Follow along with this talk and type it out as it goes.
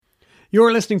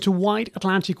You're listening to Wide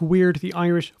Atlantic Weird, the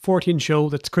Irish Fortean show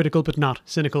that's critical but not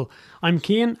cynical. I'm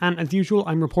Cian, and as usual,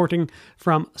 I'm reporting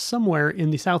from somewhere in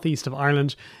the southeast of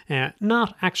Ireland,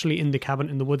 not actually in the cabin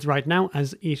in the woods right now,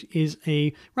 as it is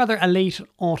a late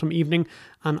autumn evening,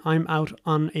 and I'm out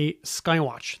on a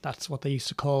skywatch. That's what they used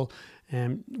to call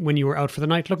when you were out for the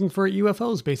night looking for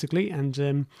UFOs, basically,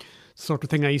 and sort of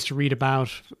thing I used to read about,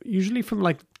 usually from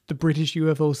like the British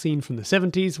UFO scene from the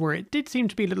 70s, where it did seem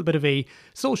to be a little bit of a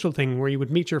social thing where you would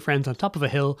meet your friends on top of a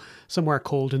hill somewhere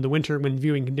cold in the winter when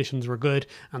viewing conditions were good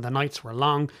and the nights were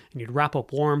long, and you'd wrap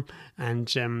up warm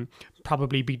and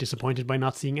probably be disappointed by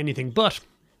not seeing anything. But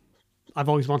I've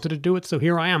always wanted to do it, so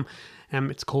here I am.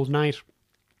 It's a cold night.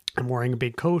 I'm wearing a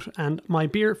big coat, and my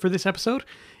beer for this episode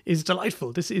is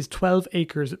delightful. This is 12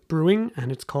 Acres Brewing,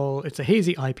 and it's a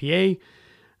hazy IPA.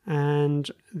 And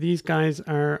these guys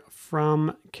are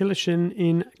from Killishin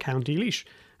in County Laois.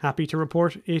 Happy to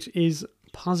report it is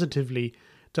positively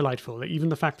delightful. Even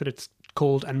the fact that it's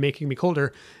cold and making me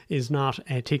colder is not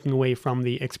taking away from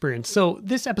the experience. So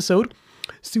this episode,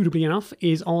 suitably enough,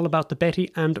 is all about the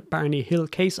Betty and Barney Hill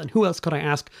case. And who else could I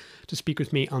ask to speak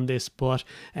with me on this but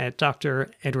Dr.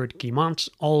 Edward Guimont.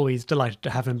 Always delighted to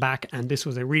have him back. And this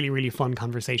was a really, really fun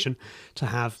conversation to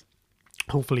have.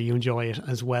 Hopefully you enjoy it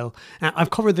as well. I've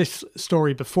covered this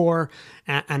story before,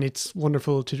 and it's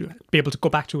wonderful to be able to go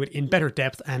back to it in better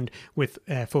depth and with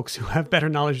folks who have better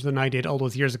knowledge than I did all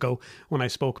those years ago when I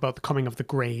spoke about the coming of the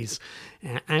Greys.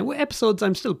 And episodes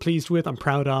I'm still pleased with, I'm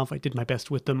proud of. I did my best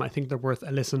with them. I think they're worth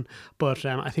a listen, but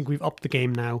I think we've upped the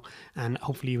game now, and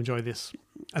hopefully you enjoy this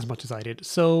as much as I did.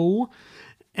 So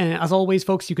as always,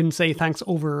 folks, you can say thanks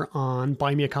over on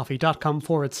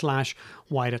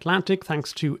buymeacoffee.com/Wide Atlantic.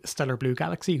 Thanks to Stellar Blue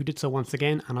Galaxy, who did so once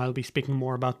again, and I'll be speaking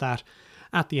more about that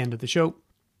at the end of the show.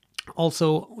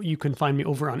 Also, you can find me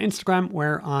over on Instagram,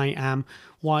 where I am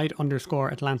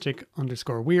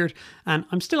wide_Atlantic_weird. And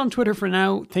I'm still on Twitter for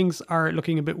now. Things are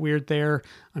looking a bit weird there.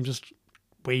 I'm just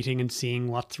waiting and seeing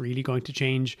what's really going to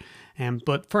change.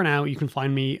 But for now, you can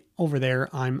find me over there.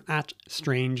 I'm at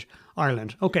Strange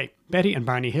Ireland. Okay, Betty and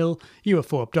Barney Hill,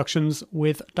 UFO abductions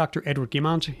with Dr. Edward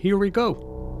Guimont. Here we go.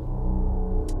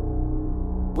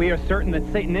 We are certain that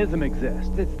Satanism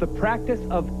exists. It's the practice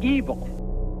of evil.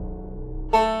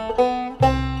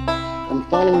 And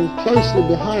following closely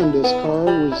behind this car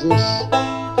was this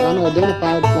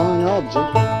unidentified flying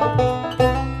object.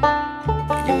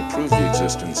 You will prove the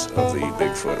existence of the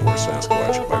Bigfoot or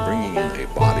Sasquatch by bringing in a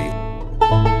body.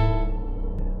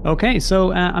 Okay,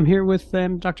 so I'm here with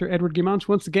Dr. Edward Guimont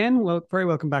once again. Well, very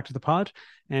welcome back to the pod.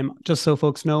 Just so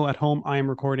folks know, at home I am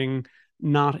recording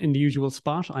not in the usual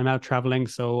spot. I'm out traveling,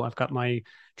 so I've got my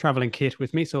traveling kit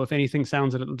with me. So if anything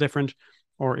sounds a little different,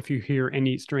 or if you hear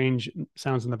any strange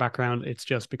sounds in the background, it's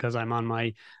just because I'm on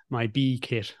my B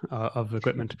kit of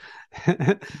equipment.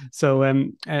 So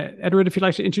Edward, if you'd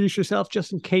like to introduce yourself,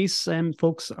 just in case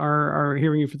folks are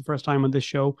hearing you for the first time on this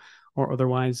show, or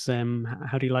otherwise,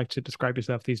 how do you like to describe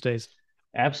yourself these days?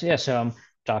 Absolutely. So I'm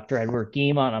Dr. Edward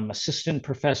Guimont. I'm assistant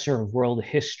professor of world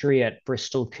history at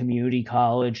Bristol Community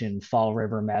College in Fall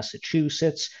River,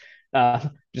 Massachusetts.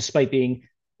 Despite being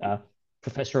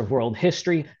professor of world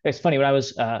history, it's funny, when I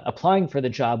was applying for the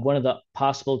job, one of the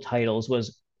possible titles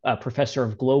was professor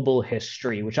of global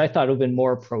history, which I thought would have been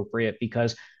more appropriate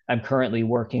because I'm currently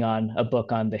working on a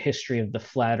book on the history of the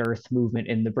Flat Earth movement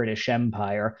in the British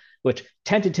Empire, which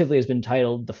tentatively has been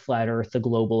titled The Flat Earth, A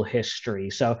Global History.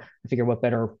 So I figure what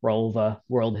better role of a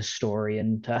world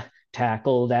historian to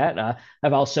tackle that.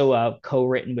 I've also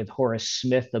co-written with Horace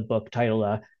Smith a book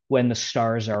titled When the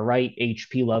Stars Are Right,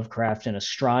 H.P. Lovecraft and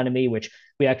Astronomy, which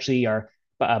we actually are,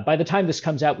 by the time this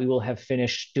comes out, we will have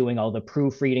finished doing all the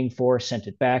proofreading for, sent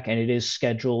it back, and it is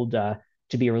scheduled to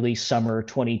be released summer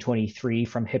 2023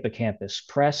 from Hippocampus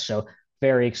Press. So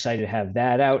very excited to have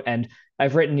that out. And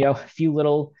I've written, a few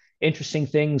little interesting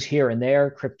things here and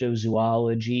there,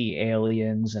 cryptozoology,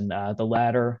 aliens, and the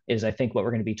latter is, I think, what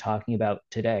we're going to be talking about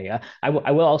today. I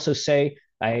will also say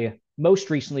I most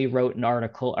recently wrote an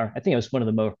article, or I think it was one of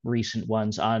the most recent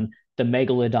ones, on the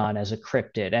megalodon as a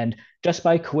cryptid. And just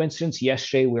by coincidence,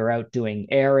 yesterday we were out doing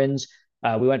errands.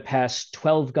 We went past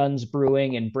 12 Guns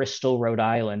Brewing in Bristol, Rhode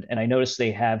Island, and I noticed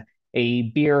they have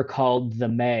a beer called the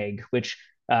Meg, which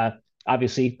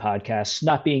obviously podcasts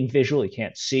not being visual, you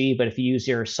can't see, but if you use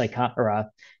your psychic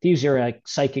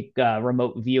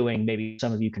remote viewing, maybe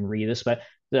some of you can read this, but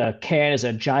the can is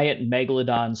a giant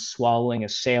megalodon swallowing a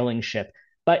sailing ship.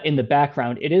 But in the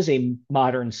background, it is a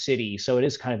modern city, so it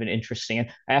is kind of an interesting. And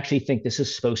I actually think this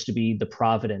is supposed to be the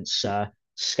Providence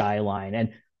skyline,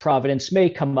 and Providence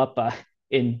may come up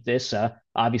in this,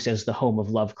 obviously as the home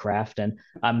of Lovecraft, and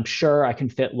I'm sure I can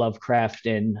fit Lovecraft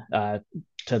in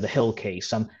to the Hill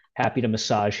case. I'm happy to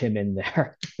massage him in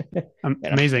there.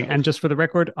 Amazing. And just for the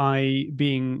record, I,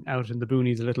 being out in the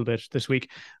boonies a little bit this week,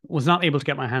 was not able to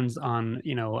get my hands on,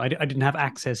 I didn't have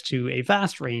access to a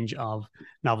vast range of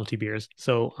novelty beers.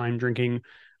 So I'm drinking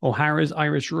O'Hara's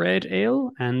Irish Red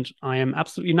Ale, and I am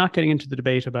absolutely not getting into the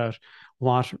debate about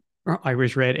what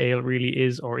Irish Red Ale really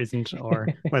is or isn't, or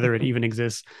whether it even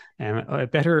exists.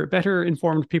 Better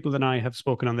informed people than I have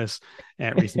spoken on this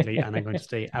recently, and I'm going to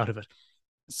stay out of it.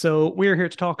 So we're here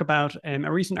to talk about a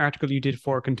recent article you did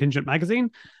for Contingent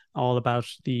Magazine, all about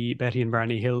the Betty and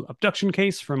Barney Hill abduction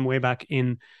case from way back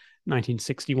in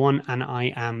 1961. And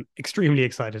I am extremely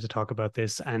excited to talk about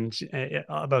this and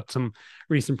about some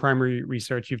recent primary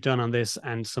research you've done on this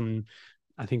and some,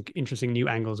 I think, interesting new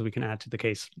angles we can add to the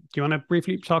case. Do you want to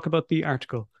briefly talk about the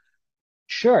article?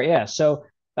 Sure, yeah. So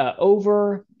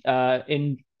over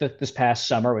in this past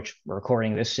summer, which we're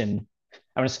recording this in,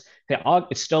 I want to say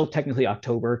it's still technically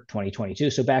October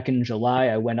 2022. So back in July,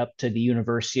 I went up to the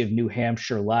University of New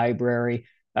Hampshire Library,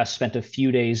 spent a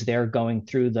few days there going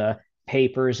through the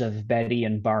papers of Betty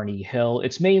and Barney Hill.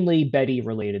 It's mainly Betty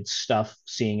related stuff,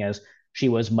 seeing as she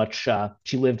was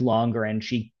she lived longer and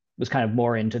she was kind of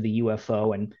more into the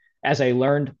UFO. And as I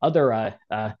learned, other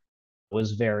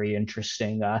was very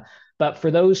interesting. But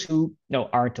for those who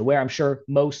aren't aware, I'm sure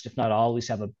most, if not all, at least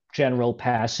have a general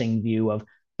passing view of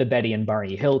the Betty and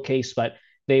Barney Hill case, but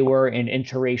they were an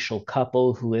interracial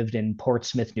couple who lived in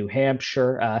Portsmouth, New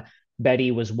Hampshire.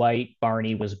 Betty was white,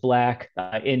 Barney was black.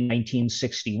 In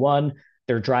 1961,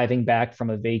 they're driving back from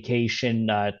a vacation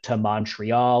to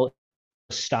Montreal,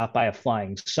 stopped by a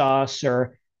flying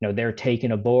saucer. They're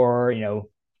taken aboard,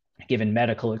 given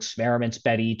medical experiments.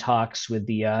 Betty talks with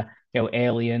the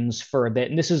aliens for a bit,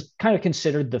 and this is kind of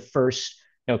considered the first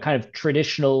kind of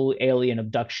traditional alien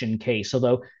abduction case,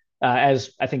 although as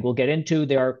I think we'll get into,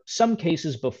 there are some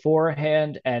cases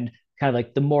beforehand, and kind of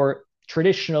like the more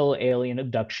traditional alien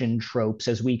abduction tropes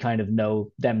as we kind of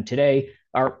know them today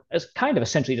are as kind of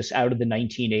essentially just out of the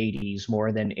 1980s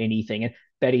more than anything. And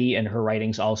Betty and her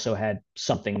writings also had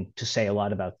something to say a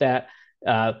lot about that.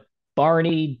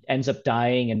 Barney ends up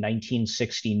dying in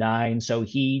 1969, so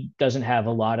he doesn't have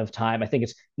a lot of time. I think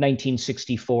it's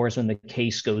 1964 is when the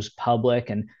case goes public,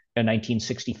 and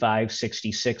 1965,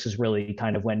 66 is really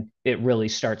kind of when it really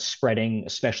starts spreading,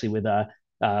 especially with a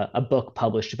book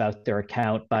published about their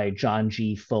account by John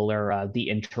G. Fuller, The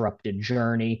Interrupted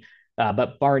Journey.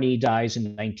 But Barney dies in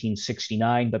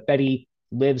 1969, but Betty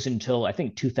lives until I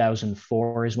think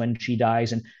 2004 is when she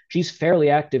dies, and she's fairly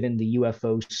active in the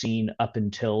UFO scene up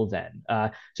until then.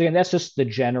 So again, that's just the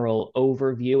general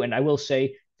overview. And I will say,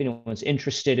 if anyone's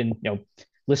interested in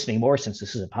listening more, since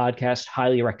this is a podcast,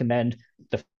 highly recommend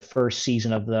the first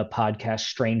season of the podcast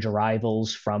Strange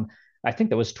Arrivals from, I think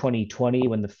that was 2020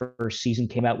 when the first season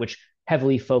came out, which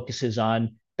heavily focuses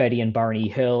on Betty and Barney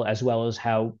Hill, as well as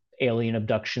how alien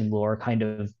abduction lore kind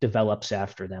of develops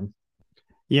after them.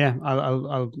 Yeah,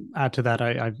 I'll add to that.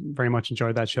 I very much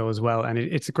enjoyed that show as well. And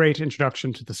it's a great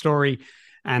introduction to the story.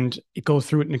 And it goes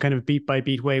through it in a kind of beat by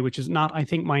beat way, which is not, I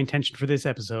think, my intention for this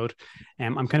episode.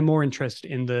 I'm kind of more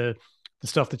interested in the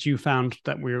stuff that you found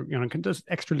that we're, just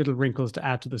extra little wrinkles to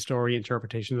add to the story,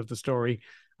 interpretations of the story.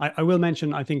 I will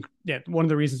mention, I think, one of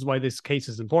the reasons why this case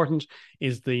is important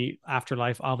is the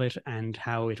afterlife of it and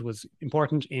how it was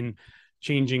important in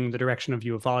changing the direction of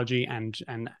ufology and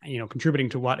contributing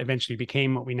to what eventually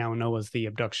became what we now know as the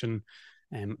abduction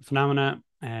phenomenon.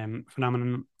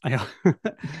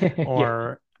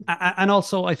 Or and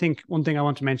also, I think one thing I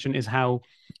want to mention is how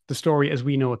the story as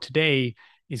we know it today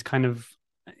is kind of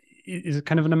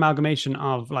an amalgamation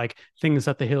of like things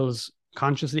that the Hills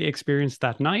consciously experienced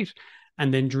that night,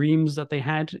 and then dreams that they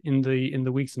had in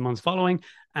the weeks and months following,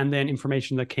 and then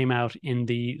information that came out in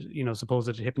the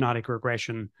supposed hypnotic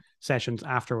regression sessions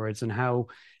afterwards, and how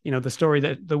the story,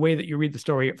 that the way that you read the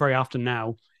story very often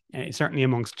now, certainly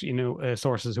amongst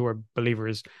sources who are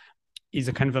believers, is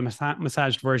a kind of a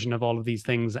massaged version of all of these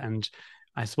things. And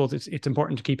I suppose it's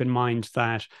important to keep in mind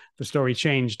that the story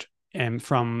changed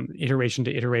from iteration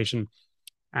to iteration,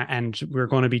 and we're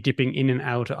going to be dipping in and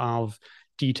out of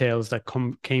details that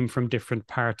came from different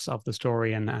parts of the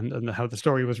story, and how the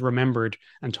story was remembered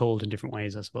and told in different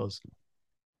ways, I suppose.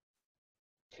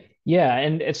 Yeah,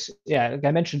 and like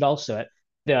I mentioned also,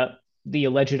 the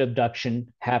alleged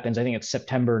abduction happens, I think it's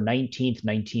September 19th,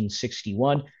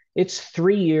 1961. It's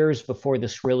 3 years before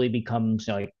this really becomes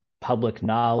like public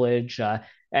knowledge.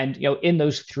 And in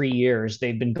those 3 years,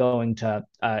 they've been going to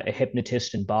a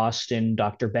hypnotist in Boston,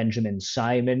 Dr. Benjamin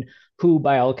Simon, who,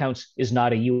 by all accounts, is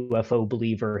not a UFO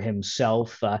believer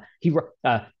himself.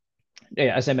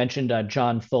 As I mentioned,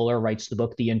 John Fuller writes the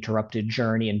book The Interrupted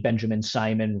Journey, and Benjamin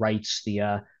Simon writes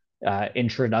the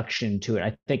introduction to it.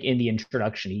 I think in the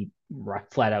introduction, he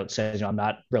flat out says, I'm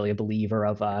not really a believer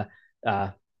of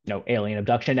alien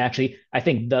abduction. Actually, I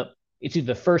think it's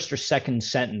either the first or second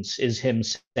sentence is him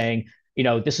saying,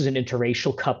 this is an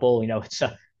interracial couple. This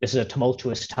is a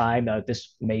tumultuous time.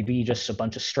 This may be just a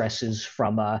bunch of stresses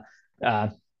from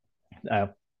the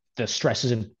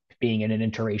stresses of being in an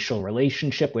interracial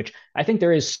relationship, which I think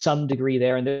there is some degree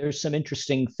there. And there's some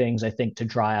interesting things, I think, to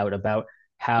draw out about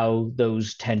how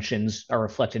those tensions are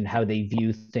reflected in how they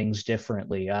view things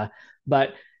differently.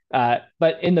 But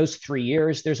in those 3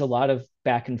 years, there's a lot of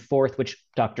back and forth, which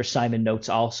Dr. Simon notes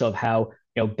also, of how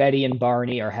Betty and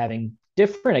Barney are having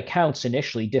different accounts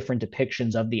initially, different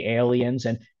depictions of the aliens,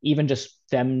 and even just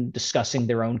them discussing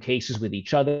their own cases with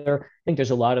each other. I think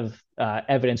there's a lot of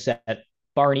evidence that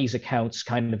Barney's accounts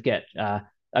kind of get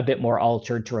a bit more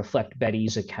altered to reflect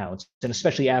Betty's accounts, and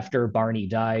especially after Barney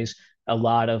dies, a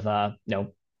lot of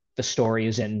the story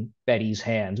is in Betty's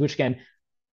hands, which again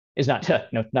is not to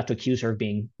accuse her of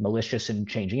being malicious and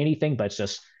changing anything, but it's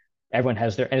just everyone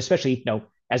has their, and especially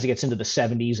as it gets into the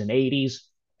 70s and 80s,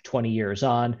 20 years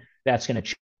on, that's going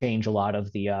to change a lot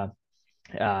of the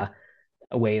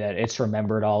way that it's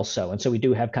remembered also. And so we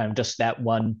do have kind of just that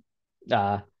one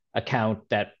account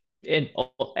that it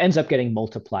ends up getting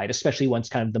multiplied, especially once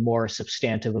kind of the more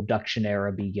substantive abduction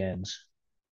era begins.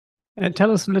 And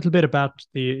tell us a little bit about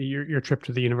your trip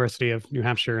to the University of New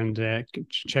Hampshire and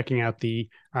checking out the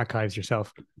archives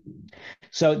yourself.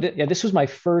 So this was my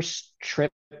first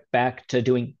trip back to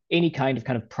doing any kind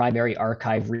of primary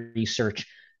archive research,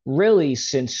 really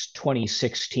since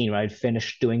 2016, when I'd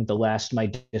finished doing the last of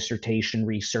my dissertation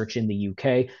research in the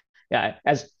UK.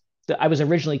 I was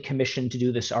originally commissioned to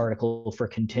do this article for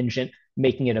Contingent,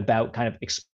 making it about kind of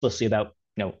explicitly about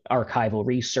archival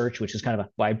research, which is kind of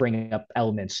why I bring up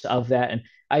elements of that. And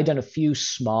I'd done a few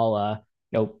small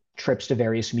trips to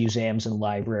various museums and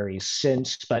libraries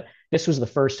since, but this was the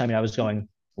first time I was going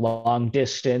long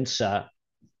distance,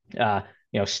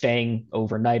 staying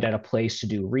overnight at a place to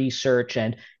do research.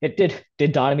 And it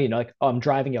did dawn on me, I'm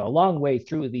driving a long way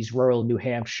through these rural New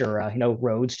Hampshire,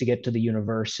 roads to get to the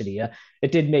university. And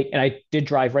I did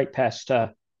drive right past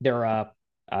their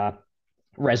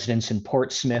residence in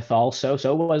Portsmouth also.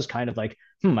 So it was kind of like,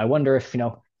 I wonder if,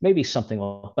 maybe something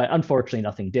will, but unfortunately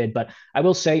nothing did. But I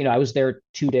will say, I was there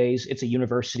 2 days. It's a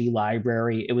university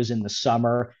library. It was in the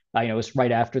summer. It was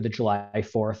right after the July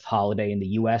 4th holiday in the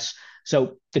US.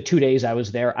 So the 2 days I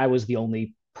was there, I was the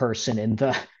only person in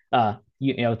the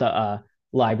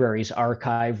library's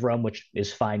archive room, which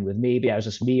is fine with me. I was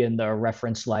just me and the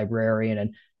reference librarian,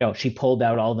 and she pulled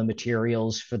out all the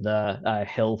materials for the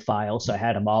Hill file, so I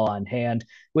had them all on hand,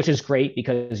 which is great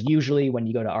because usually when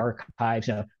you go to archives,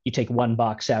 you take one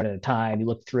box out at a time, you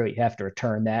look through it, you have to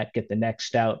return that, get the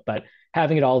next out. But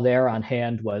having it all there on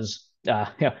hand was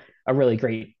a really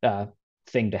great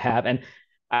thing to have. And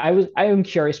I am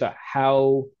curious about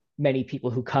how many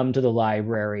people who come to the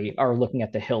library are looking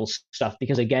at the Hill stuff,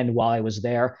 because again, while I was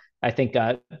there, I think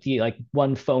the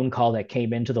one phone call that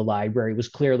came into the library was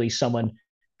clearly someone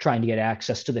trying to get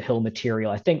access to the Hill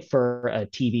material, I think for a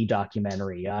TV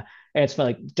documentary. And it's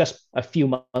just a few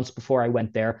months before I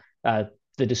went there, the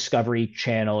Discovery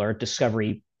Channel or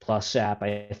Discovery Plus app,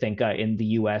 I think in the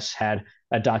US, had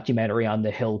a documentary on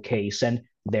the Hill case, and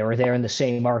they were there in the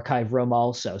same archive room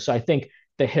also. So I think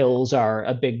the Hills are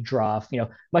a big draw,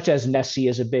 much as Nessie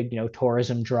is a big,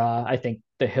 tourism draw. I think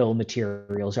the Hill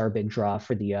materials are a big draw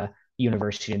for the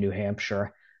University of New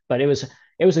Hampshire. But it was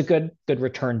a good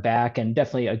return back, and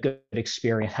definitely a good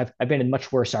experience. I've been in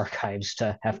much worse archives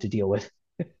to have to deal with.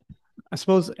 I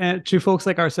suppose to folks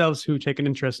like ourselves who take an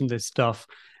interest in this stuff,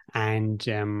 and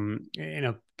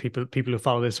people who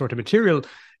follow this sort of material,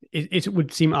 it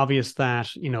would seem obvious that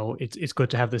it's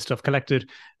good to have this stuff collected.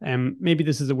 Maybe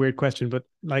this is a weird question, but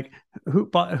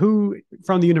who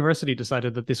from the university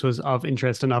decided that this was of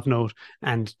interest and of note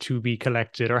and to be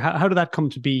collected, or how did that come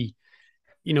to be?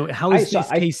 How is this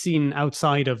case seen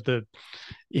outside of the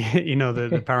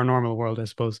the paranormal world, I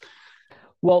suppose?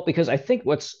 Well, because I think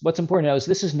what's important to know is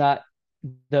this is not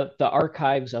the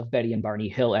archives of Betty and Barney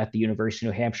Hill at the University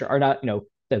of New Hampshire are not,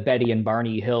 the Betty and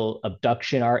Barney Hill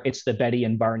abduction art. It's the Betty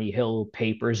and Barney Hill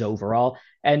papers overall.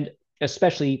 And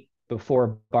especially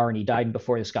before Barney died and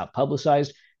before this got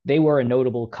publicized, they were a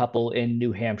notable couple in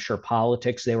New Hampshire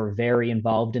politics. They were very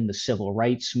involved in the civil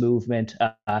rights movement.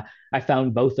 I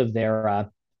found both of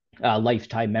their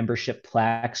lifetime membership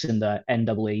plaques in the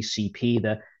NAACP,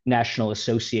 the National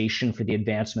Association for the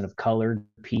Advancement of Colored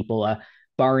People.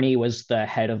 Barney was the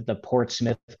head of the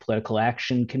Portsmouth Political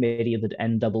Action Committee of the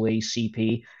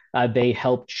NAACP. They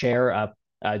helped chair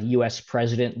U.S.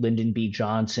 President Lyndon B.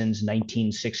 Johnson's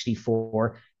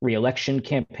 1964 reelection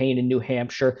campaign in New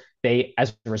Hampshire.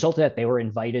 As a result of that, they were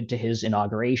invited to his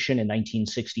inauguration in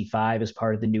 1965 as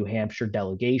part of the New Hampshire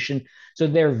delegation. So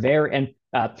they're very, and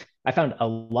I found a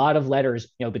lot of letters,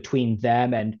 between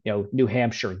them and, New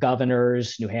Hampshire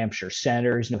governors, New Hampshire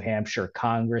senators, New Hampshire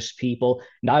Congress people,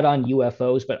 not on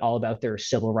UFOs, but all about their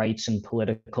civil rights and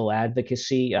political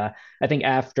advocacy. I think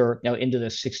after, into the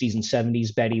 60s and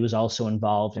 70s, Betty was also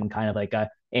involved in kind of like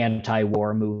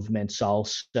anti-war movements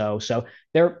also. So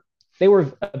they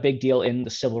were a big deal in the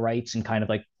civil rights and kind of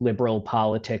like liberal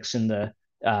politics in the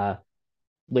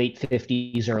late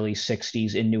 50s, early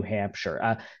 60s in New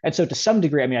Hampshire. And so to some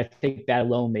degree, I think that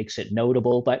alone makes it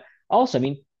notable. But also,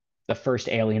 the first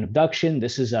alien abduction,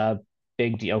 this is a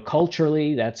big deal.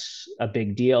 Culturally, that's a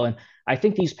big deal. And I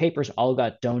think these papers all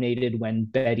got donated when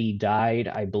Betty died,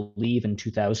 I believe in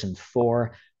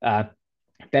 2004. I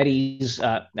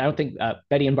don't think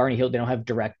Betty and Barney Hill, they don't have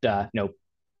direct,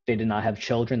 they did not have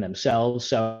children themselves.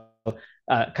 So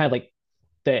kind of like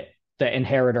the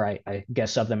inheritor, I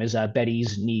guess, of them is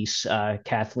Betty's niece,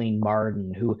 Kathleen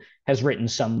Marden, who has written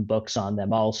some books on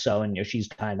them also. And she's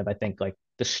kind of, I think, like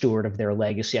the steward of their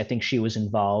legacy. I think she was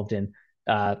involved in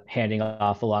handing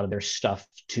off a lot of their stuff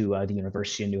to the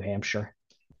University of New Hampshire.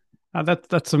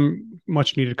 That's some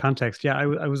much needed context. Yeah,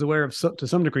 I was aware of to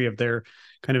some degree of their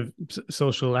kind of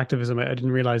social activism. I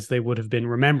didn't realize they would have been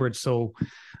remembered so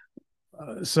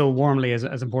warmly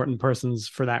as important persons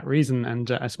for that reason.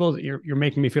 And I suppose you're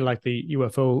making me feel like the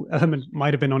UFO element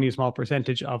might have been only a small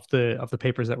percentage of the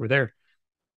papers that were there.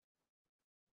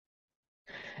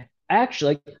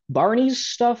 Actually, Barney's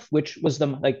stuff, which was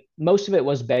most of it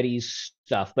was Betty's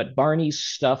stuff, but Barney's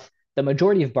stuff, the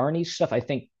majority of Barney's stuff, I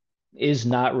think, is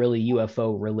not really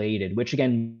UFO related, which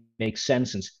again makes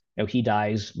sense since he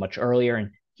dies much earlier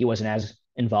and he wasn't as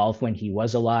involved when he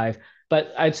was alive.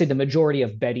 But I'd say the majority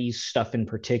of Betty's stuff in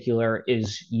particular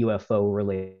is UFO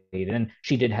related, and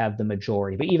she did have the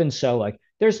majority. But even so,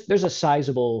 there's a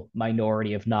sizable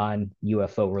minority of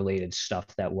non-UFO related stuff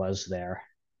that was there.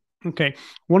 Okay.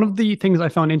 One of the things I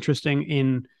found interesting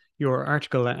in your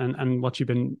article and what you've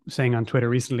been saying on Twitter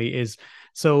recently is,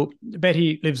 so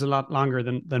Betty lives a lot longer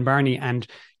than Barney and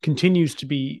continues to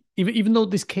be, even though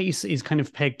this case is kind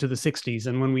of pegged to the 60s,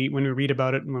 and when we read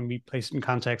about it and when we place it in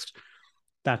context,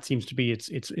 that seems to be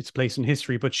its place in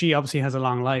history. But she obviously has a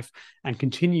long life and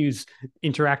continues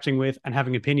interacting with and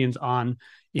having opinions on,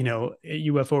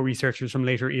 UFO researchers from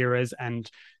later eras and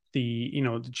the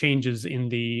changes in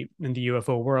the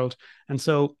UFO world. And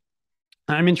so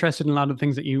I'm interested in a lot of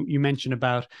things that you mentioned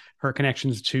about her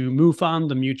connections to MUFON,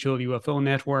 the Mutual UFO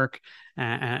Network,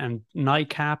 and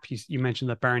NICAP. You mentioned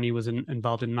that Barney was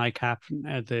involved in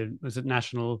NICAP, was it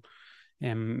National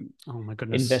oh my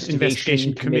goodness,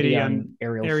 Investigation Committee on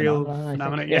Aerial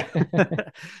Phenomena. Yeah.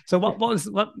 So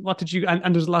what did you,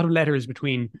 and there's a lot of letters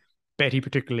between Betty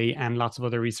particularly and lots of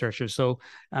other researchers. So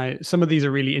some of these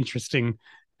are really interesting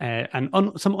and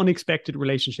some unexpected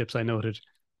relationships I noted.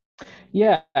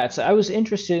 Yeah, so I was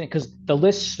interested because the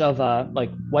list of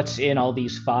what's in all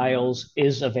these files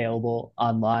is available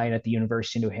online at the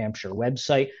University of New Hampshire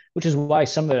website, which is why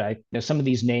some of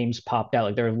these names popped out.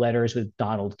 Like there are letters with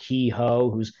Donald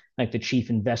Kehoe, who's like the chief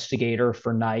investigator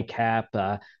for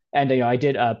NICAP, and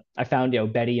I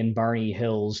found Betty and Barney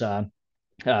Hill's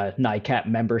NICAP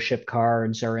membership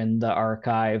cards are in the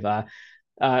archive, but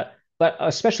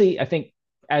especially I think,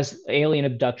 as alien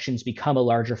abductions become a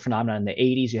larger phenomenon in the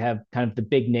 80s, you have kind of the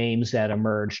big names that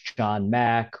emerged: John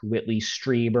Mack, Whitley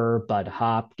Strieber, Bud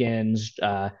Hopkins,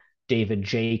 David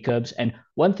Jacobs. And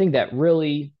one thing that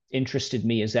really interested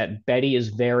me is that Betty is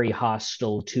very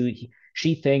hostile to,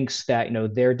 she thinks that,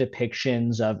 their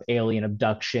depictions of alien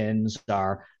abductions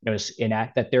are,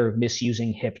 that they're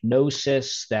misusing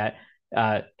hypnosis, that,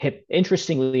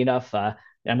 interestingly enough, I'm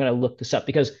going to look this up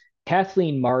because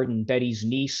Kathleen Marden, Betty's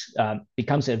niece,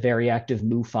 becomes a very active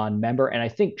MUFON member, and I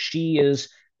think she is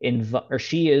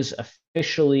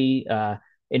officially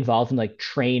involved in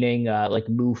training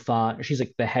MUFON. She's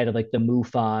the head of the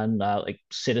MUFON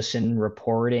citizen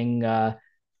reporting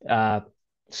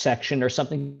section or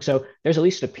something. So there's at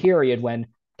least a period when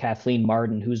Kathleen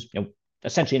Marden, who's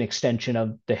essentially an extension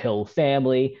of the Hill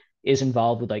family, is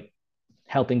involved with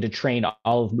helping to train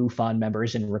all of MUFON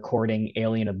members in recording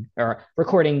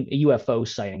recording UFO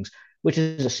sightings, which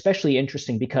is especially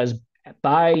interesting because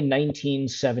by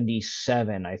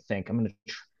 1977, I think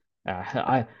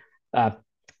Uh,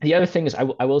 the other thing is, I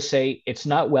will say it's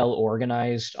not well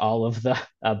organized, all of the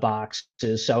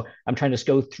boxes. So I'm trying to just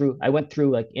go through. I went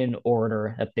through like in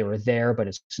order that they were there, but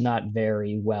it's not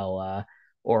very well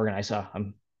organized. So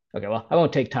I'm okay. Well, I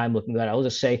won't take time looking at that. I'll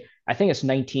just say I think it's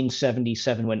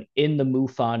 1977 when in the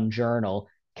MUFON Journal,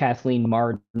 Kathleen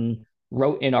Martin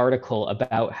wrote an article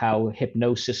about how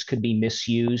hypnosis could be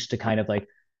misused to kind of like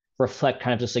reflect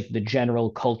kind of just like the general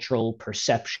cultural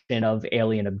perception of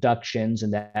alien abductions,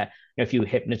 and that if you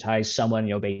hypnotize someone,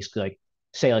 basically like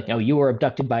say like, you were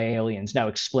abducted by aliens. Now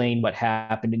explain what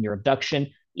happened in your abduction.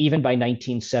 Even by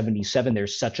 1977,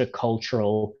 there's such a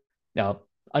cultural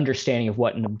understanding of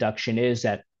what an abduction is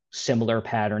that similar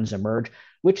patterns emerge,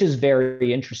 which is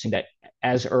very interesting that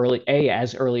as early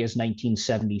as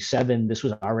 1977, this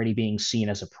was already being seen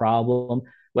as a problem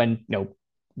when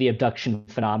the abduction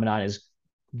phenomenon is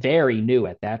very new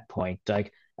at that point.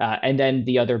 And then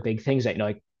the other big things that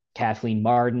like Kathleen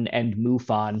Martin and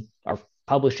MUFON are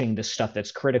publishing this stuff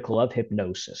that's critical of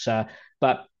hypnosis.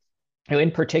 But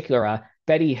in particular,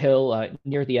 Betty Hill,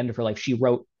 near the end of her life, she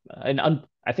wrote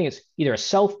I think it's either a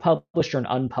self-published or an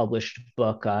unpublished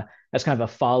book that's kind of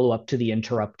a follow-up to The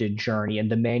Interrupted Journey,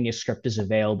 and the manuscript is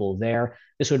available there.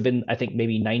 This would have been, I think,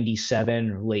 maybe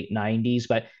 97 or late 90s,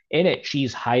 but in it,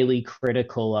 she's highly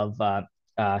critical of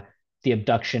the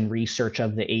abduction research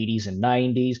of the 80s and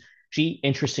 90s. She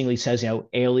interestingly says,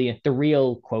 the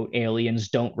real quote aliens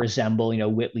don't resemble,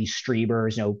 Whitley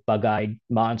Strieber's, bug-eyed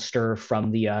monster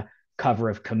from the cover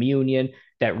of Communion.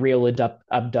 That real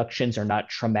abductions are not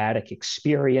traumatic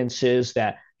experiences.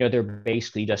 That they're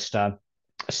basically just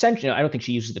essentially. I don't think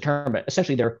she uses the term, but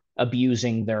essentially they're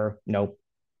abusing their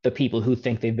the people who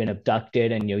think they've been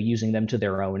abducted and using them to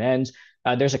their own ends.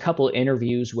 There's a couple of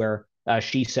interviews where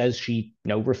she says she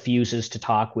refuses to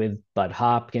talk with Bud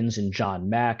Hopkins and John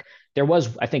Mack. There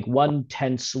was, I think, one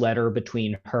tense letter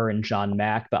between her and John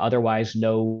Mack, but otherwise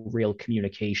no real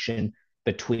communication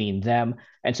between them.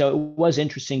 And so it was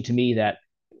interesting to me that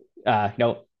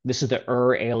this is the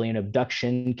alien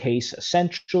abduction case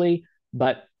essentially,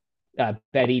 but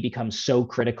Betty becomes so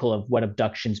critical of what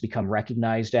abductions become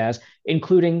recognized as,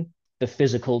 including the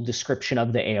physical description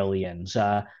of the aliens,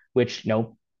 which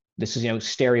this is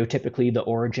stereotypically the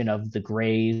origin of the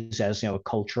Greys as a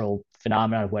cultural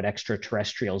phenomenon of what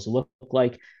extraterrestrials look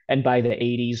like. And by the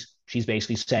 80s, she's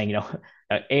basically saying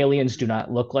aliens do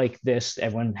not look like this.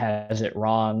 Everyone has it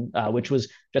wrong, which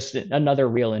was just another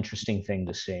real interesting thing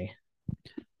to see.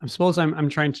 I suppose I'm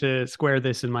trying to square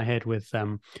this in my head with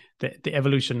the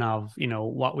evolution of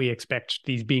what we expect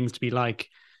these beings to be like,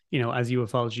 as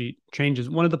ufology changes.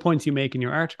 One of the points you make in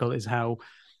your article is how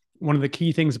one of the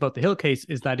key things about the Hill case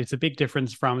is that it's a big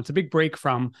break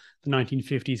from the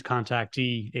 1950s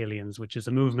contactee aliens, which is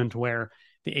a movement where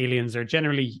the aliens are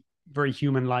generally very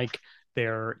human-like.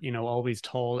 They're, always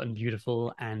tall and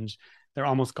beautiful, and they're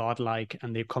almost godlike,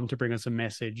 and they've come to bring us a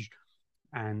message,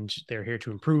 and they're here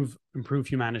to improve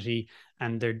humanity,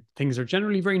 and their things are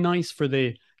generally very nice for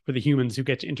the humans who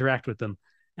get to interact with them.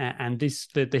 And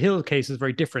the Hill case is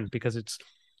very different because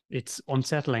it's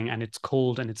unsettling and it's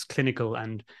cold and it's clinical,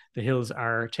 and the Hills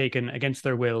are taken against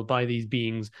their will by these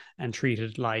beings and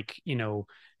treated like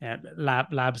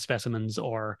lab specimens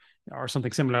or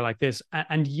something similar like this.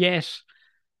 And yet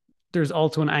there's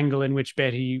also an angle in which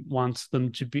Betty wants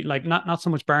them to be like not so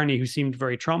much Barney, who seemed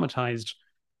very traumatized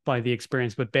by the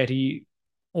experience, but Betty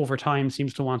over time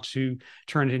seems to want to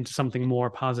turn it into something more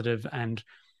positive. And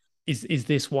is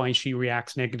this why she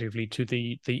reacts negatively to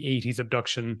the 80s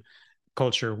abduction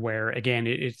culture, where again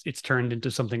it's turned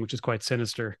into something which is quite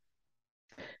sinister?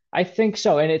 I think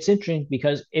so, and it's interesting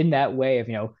because in that way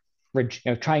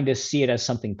of trying to see it as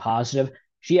something positive,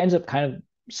 she ends up kind of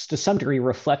to some degree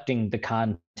reflecting the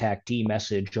contactee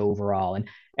message overall.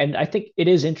 And I think it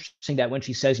is interesting that when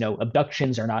she says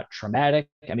abductions are not traumatic,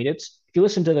 I mean, it's, if you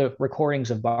listen to the recordings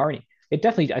of Barney, it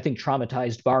definitely, I think,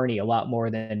 traumatized Barney a lot more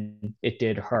than it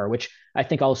did her, which I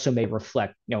think also may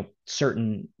reflect,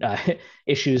 certain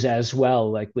issues as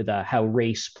well, like with how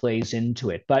race plays into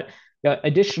it. But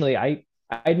additionally, I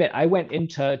admit I went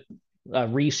into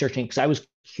researching because I was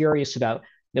curious about,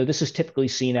 this is typically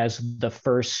seen as the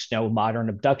first modern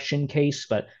abduction case,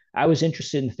 but I was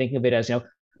interested in thinking of it as,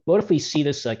 what if we see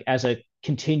this like as a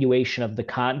continuation of the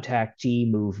contactee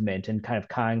movement and kind of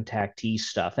contactee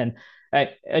stuff? And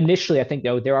initially, I think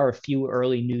there are a few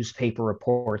early newspaper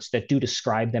reports that do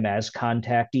describe them as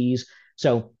contactees.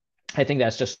 So I think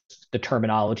that's just the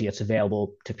terminology that's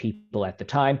available to people at the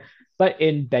time. But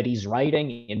in Betty's writing,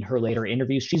 in her later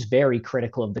interviews, she's very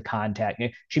critical of the contact.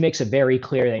 She makes it very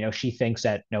clear that she thinks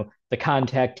that the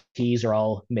contactees are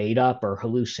all made up or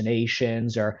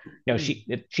hallucinations, or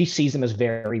she sees them as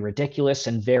very ridiculous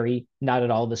and very not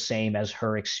at all the same as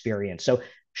her experience. So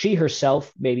she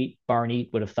herself, maybe Barney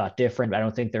would have thought different. But I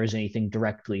don't think there's anything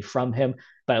directly from him.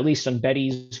 But at least on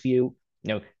Betty's view,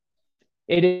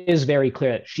 it is very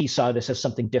clear that she saw this as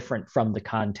something different from the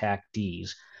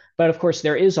contactees. But of course,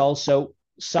 there is also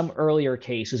some earlier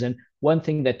cases. And one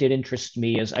thing that did interest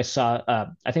me is I saw, I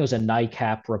think it was a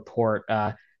NICAP report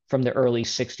from the early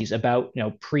 60s about,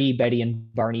 pre-Betty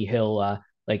and Barney Hill,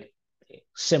 like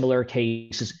similar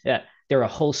cases. There are a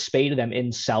whole spate of them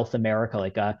in South America,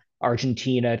 like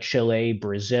Argentina, Chile,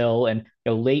 Brazil, and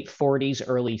late 40s,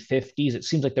 early 50s. It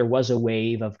seems like there was a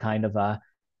wave of kind of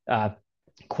a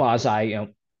quasi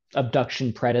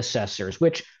abduction predecessors,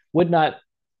 which would not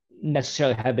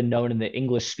necessarily have been known in the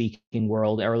English speaking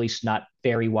world, or at least not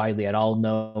very widely at all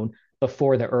known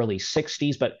before the early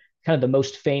 60s. But kind of the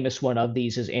most famous one of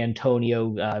these is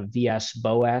Antonio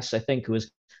Villas-Boas, I think, who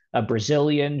was a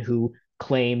Brazilian who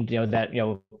claimed that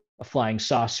a flying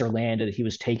saucer landed, that he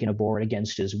was taken aboard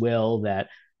against his will, that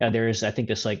there's, I think,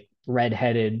 this like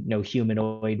redheaded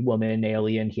humanoid woman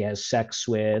alien he has sex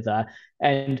with,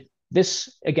 and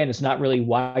this again is not really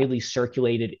widely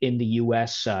circulated in the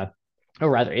US, or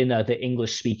rather in the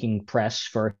English speaking press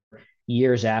for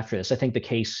years after this. I think the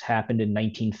case happened in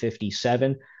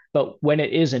 1957, but when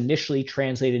it is initially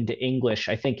translated into English,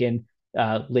 I think in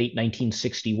late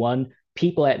 1961,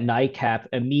 people at NICAP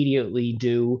immediately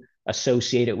do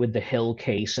associate it with the Hill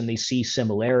case, and they see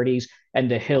similarities, and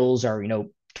the Hills are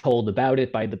told about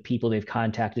it by the people they've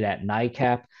contacted at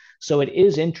NICAP. So it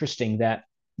is interesting that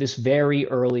this very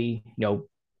early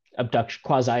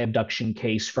quasi-abduction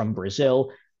case from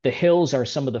Brazil, the Hills are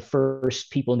some of the first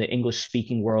people in the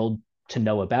English-speaking world to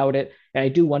know about it. And I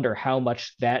do wonder how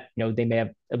much that, they may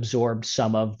have absorbed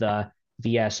some of the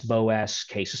Villas-Boas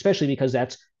case, especially because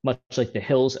that's much like the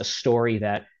Hills, a story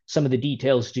that some of the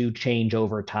details do change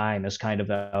over time as kind of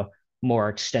a more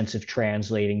extensive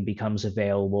translating becomes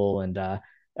available, and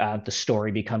the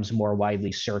story becomes more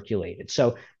widely circulated.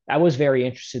 So I was very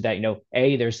interested that,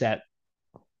 there's that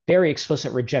very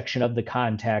explicit rejection of the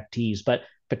contactees, but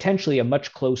potentially a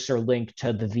much closer link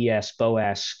to the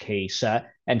Villas-Boas case,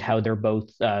 and how they're both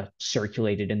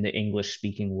circulated in the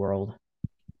English-speaking world.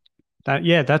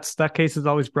 That case is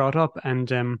always brought up,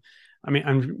 and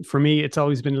and for me, it's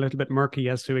always been a little bit murky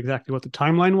as to exactly what the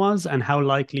timeline was and how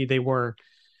likely they were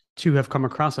to have come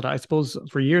across it. I suppose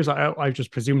for years I've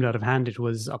just presumed out of hand it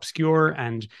was obscure,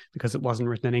 and because it wasn't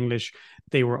written in English,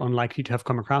 they were unlikely to have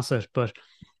come across it. But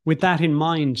with that in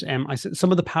mind,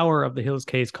 some of the power of the Hills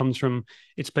case comes from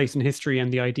its place in history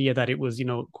and the idea that it was,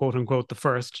 quote unquote, the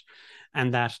first,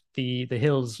 and that the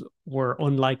Hills were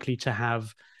unlikely to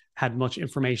have had much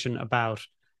information about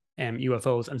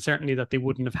UFOs, and certainly that they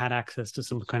wouldn't have had access to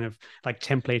some kind of like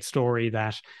template story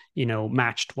that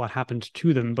matched what happened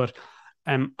to them. But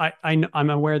I'm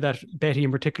aware that Betty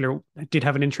in particular did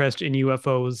have an interest in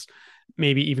UFOs,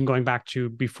 maybe even going back to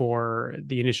before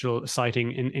the initial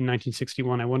sighting in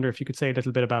 1961. I wonder if you could say a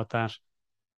little bit about that.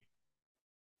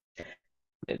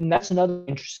 And that's another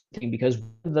interesting thing, because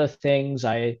one of the things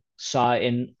I saw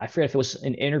I forget if it was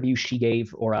an interview she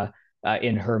gave or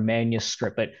in her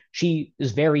manuscript, but she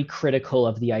is very critical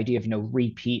of the idea of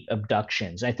repeat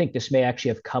abductions. I think this may actually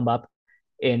have come up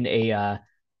in let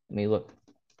me look,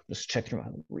 just check through.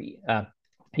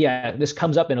 This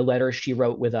comes up in a letter she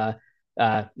wrote with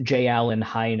J. Allen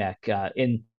Hynek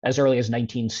in as early as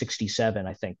 1967,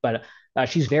 I think. But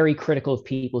she's very critical of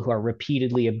people who are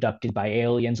repeatedly abducted by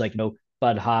aliens, like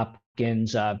Bud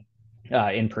Hopkins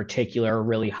in particular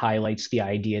really highlights the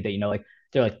idea that like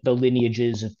they're like the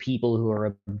lineages of people who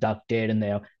are abducted,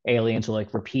 and aliens will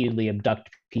like repeatedly abduct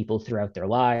people throughout their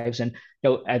lives. And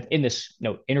in this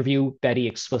interview, Betty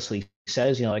explicitly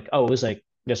says it was like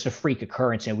just a freak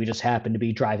occurrence, and we just happened to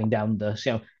be driving down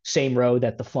the same road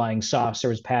that the flying saucer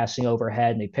was passing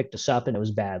overhead, and they picked us up, and it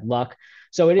was bad luck.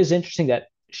 So it is interesting that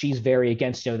she's very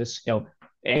against this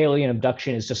alien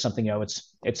abduction is just something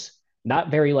it's not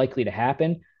very likely to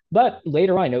happen. But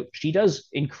later on, she does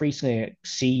increasingly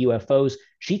see UFOs.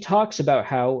 She talks about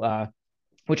how,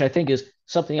 which I think is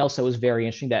something else that was very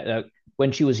interesting, that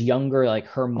when she was younger, like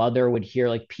her mother would hear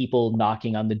like people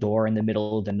knocking on the door in the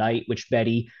middle of the night, which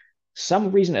Betty,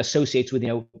 some reason, associates with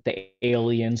the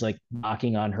aliens like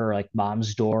knocking on her like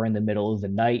mom's door in the middle of the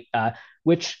night,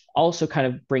 which also kind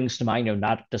of brings to mind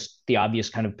not just the obvious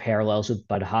kind of parallels with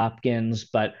Bud Hopkins,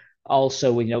 but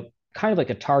also kind of like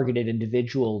a targeted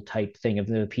individual type thing of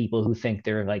the people who think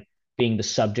they're like being the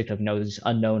subject of these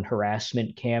unknown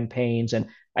harassment campaigns. And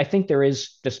I think there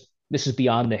is just, this is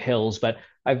beyond the hills, but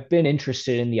I've been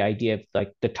interested in the idea of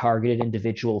like the targeted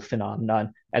individual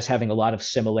phenomenon as having a lot of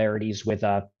similarities with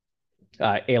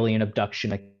alien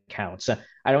abduction accounts.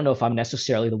 I don't know if I'm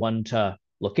necessarily the one to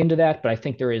look into that, but I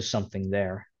think there is something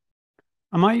there.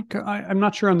 I'm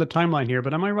not sure on the timeline here,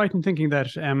 but am I right in thinking that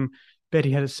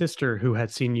Betty had a sister who had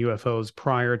seen UFOs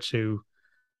prior to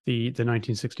the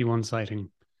 1961 sighting,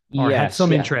 or had Yes,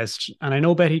 some yeah. interest? And I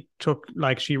know Betty took,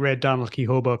 like, she read Donald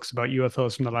Kehoe books about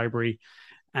UFOs from the library.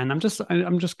 And I'm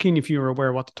just keen if you're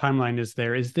aware what the timeline is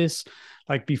there. Is this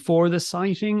like before the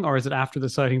sighting, or is it after the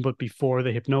sighting but before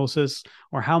the hypnosis,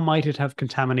 or how might it have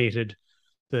contaminated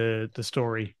the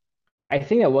story? I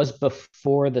think that was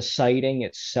before the sighting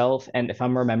itself, and if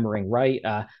I'm remembering right,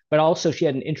 but also she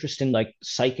had an interest in like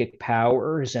psychic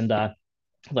powers and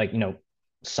like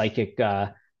psychic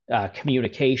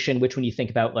communication. Which, when you think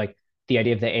about like the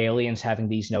idea of the aliens having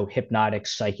these hypnotic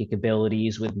psychic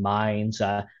abilities with minds,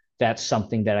 that's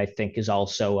something that I think is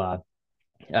also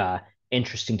uh,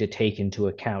 interesting to take into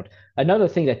account. Another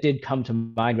thing that did come to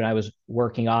mind when I was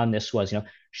working on this was,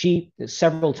 she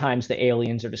several times the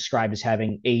aliens are described as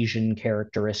having Asian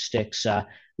characteristics,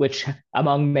 which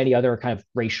among many other kind of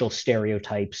racial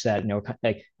stereotypes that,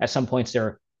 like at some points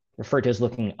they're referred to as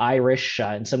looking Irish.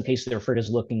 In some cases, they're referred to as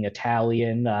looking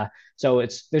Italian. So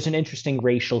there's an interesting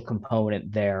racial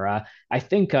component there. I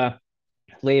think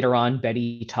later on,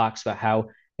 Betty talks about how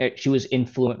she was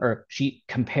influenced, or she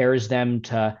compares them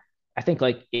to, I think,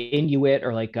 like Inuit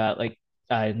or like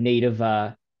native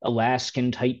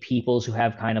Alaskan type peoples who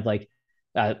have kind of like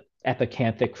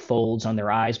epicanthic folds on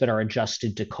their eyes but are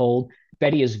adjusted to cold.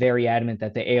 Betty is very adamant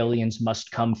that the aliens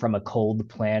must come from a cold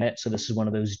planet. So this is one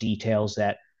of those details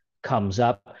that comes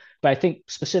up. But I think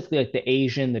specifically like the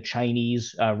Asian, the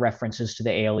Chinese references to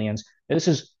the aliens. This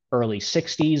is early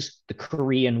 60s. The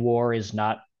Korean War is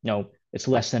not, it's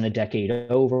less than a decade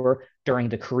over. During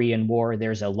the Korean War,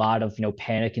 there's a lot of,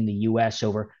 panic in the US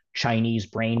over Chinese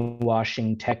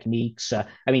brainwashing techniques.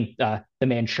 The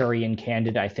Manchurian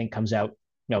Candidate, I think, comes out,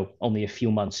 only a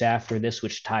few months after this,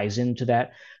 which ties into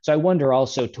that. So I wonder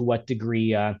also to what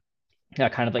degree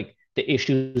kind of like the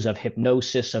issues of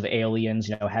hypnosis of aliens,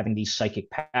 having these psychic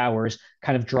powers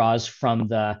kind of draws from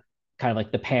the kind of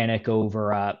like the panic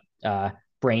over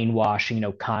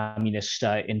brainwashing, communist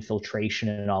infiltration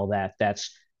and all that.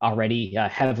 That's already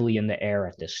heavily in the air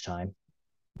at this time.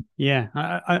 Yeah,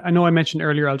 I know I mentioned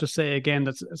earlier. I'll just say again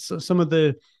that some of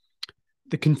the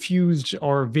confused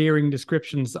or varying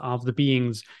descriptions of the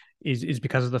beings is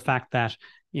because of the fact that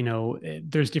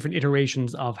there's different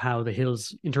iterations of how the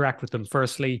hills interact with them.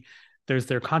 Firstly, there's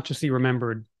their consciously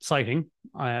remembered sighting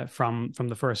from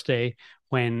the first day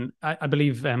when I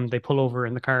believe they pull over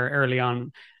in the car early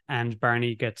on, and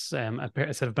Barney gets a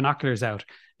set of binoculars out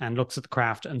and looks at the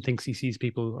craft and thinks he sees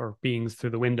people or beings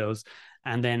through the windows.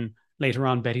 And then later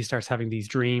on, Betty starts having these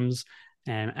dreams,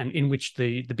 and in which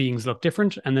the beings look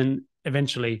different. And then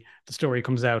eventually the story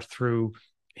comes out through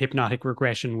hypnotic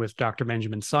regression with Dr.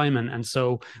 Benjamin Simon. And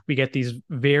so we get these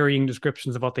varying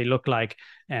descriptions of what they look like.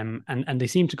 And they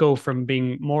seem to go from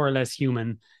being more or less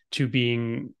human to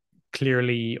being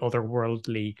clearly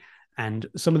otherworldly. And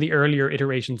some of the earlier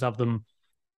iterations of them,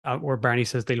 where Barney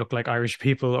says they look like Irish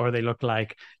people or they look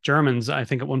like Germans, I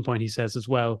think at one point he says as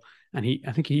well. And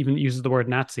I think he even uses the word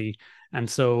Nazi. And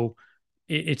so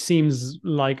it seems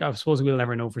like, I suppose we'll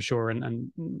never know for sure.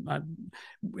 And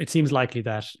it seems likely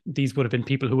that these would have been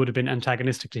people who would have been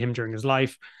antagonistic to him during his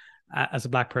life. As a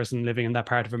Black person living in that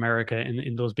part of America,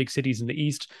 in those big cities in the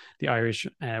East, the Irish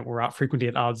were frequently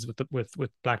at odds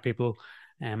with Black people.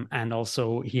 And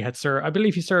also I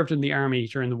believe he served in the army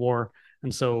during the war.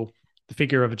 And so the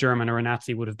figure of a German or a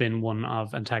Nazi would have been one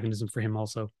of antagonism for him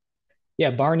also. Yeah,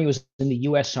 Barney was in the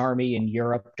U.S. Army in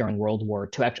Europe during World War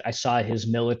II. Actually, I saw his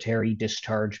military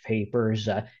discharge papers.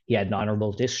 He had an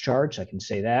honorable discharge, I can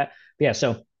say that. But yeah,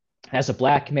 so as a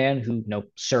Black man who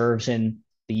serves in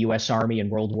the U.S. Army in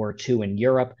World War II in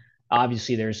Europe,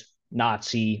 obviously there's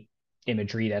Nazi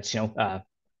imagery that's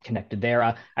connected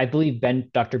there. I believe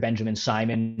Dr. Benjamin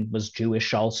Simon was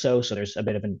Jewish also, so there's a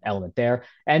bit of an element there.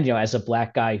 And as a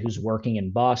Black guy who's working in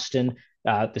Boston,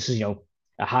 this is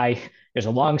there's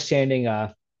a long-standing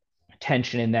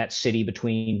tension in that city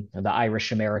between the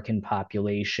Irish American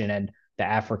population and the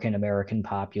African American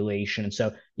population. And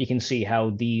so you can see how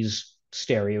these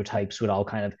stereotypes would all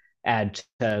kind of add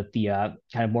to the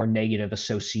kind of more negative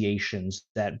associations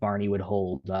that Barney would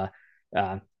hold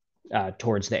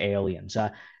towards the aliens.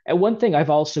 And one thing I've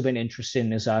also been interested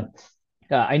in is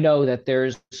I know that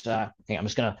there's, I'm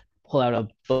just going to pull out a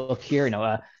book here,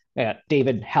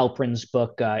 David Halperin's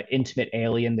book, Intimate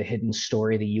Alien: The Hidden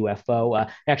Story of the UFO.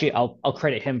 Actually, I'll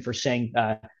credit him for saying,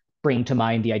 bringing to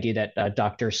mind the idea that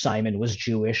Dr. Simon was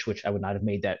Jewish, which I would not have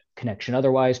made that connection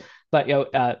otherwise. But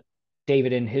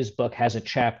David in his book has a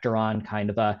chapter on kind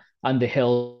of on the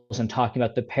hills and talking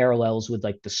about the parallels with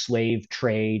like the slave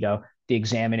trade, the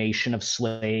examination of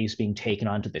slaves being taken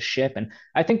onto the ship, and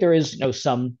I think there is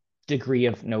some degree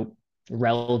of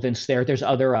relevance there. There's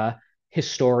other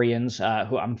historians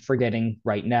who I'm forgetting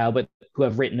right now, but who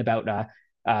have written about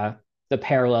the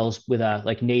parallels with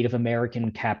like Native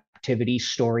American captivity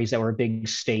stories that were a big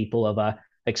staple of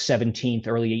like 17th,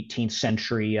 early 18th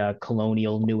century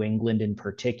colonial New England in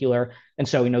particular. And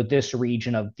so, this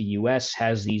region of the US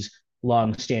has these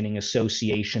long-standing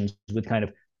associations with kind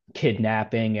of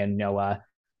kidnapping and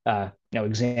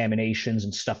examinations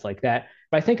and stuff like that.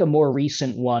 But I think a more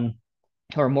recent one,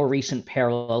 or a more recent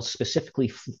parallel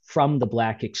specifically from the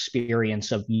Black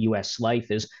experience of US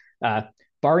life, is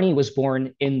Barney was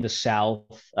born in the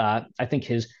South. I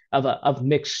think of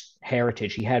mixed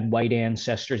heritage. He had white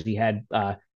ancestors. He had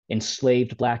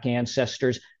enslaved Black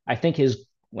ancestors. I think his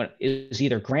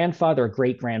either grandfather or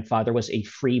great grandfather was a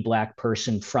free Black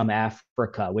person from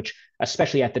Africa, which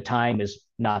especially at the time is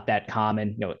not that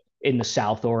common, in the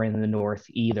South or in the North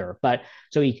either. But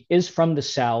so he is from the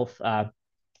South,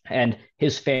 and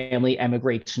his family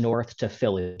emigrates north to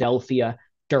Philadelphia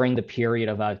during the period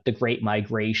of the Great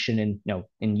Migration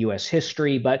in U.S.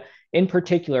 history. But in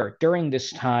particular, during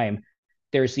this time,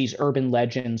 there's these urban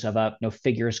legends of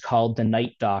figures called the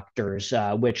Night Doctors,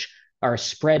 which are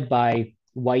spread by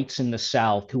whites in the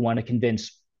South who want to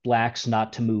convince Blacks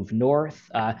not to move north.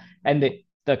 And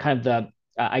the kind of the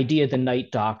idea of the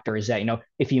Night Doctor is that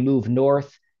if you move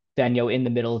north, then in the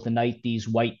middle of the night, these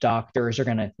white doctors are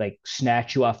gonna like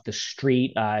snatch you off the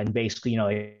street and basically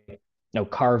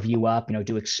carve you up,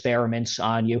 do experiments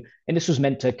on you. And this was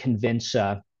meant to convince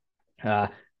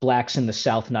Blacks in the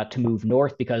South not to move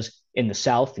north, because in the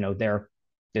South, they're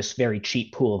this very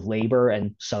cheap pool of labor,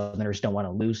 and Southerners don't want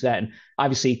to lose that. And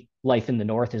obviously, life in the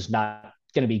North is not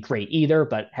going to be great either,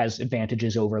 but has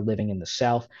advantages over living in the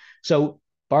South. So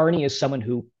Barney is someone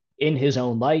who, in his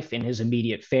own life, in his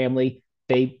immediate family,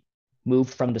 they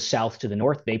moved from the South to the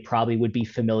North. They probably would be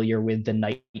familiar with the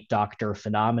Night Doctor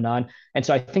phenomenon. And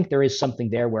so I think there is something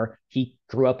there where he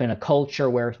grew up in a culture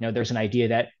where, there's an idea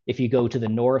that if you go to the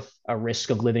North, a risk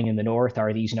of living in the North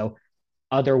are these,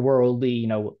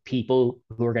 otherworldly, people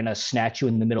who are going to snatch you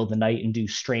in the middle of the night and do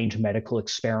strange medical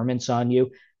experiments on you.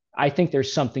 I think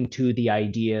there's something to the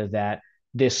idea that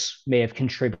this may have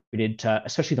contributed to,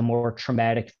 especially the more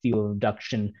traumatic view of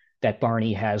abduction that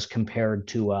Barney has compared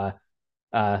to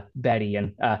Betty.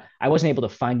 And I wasn't able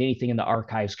to find anything in the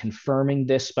archives confirming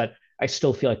this, but I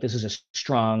still feel like this is a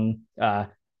strong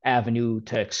avenue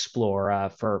to explore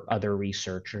for other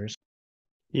researchers.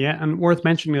 Yeah, and worth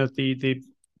mentioning that the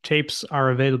tapes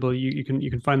are available. You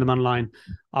can find them online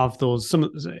of those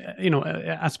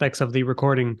aspects of the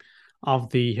recording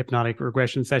of the hypnotic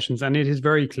regression sessions, and it is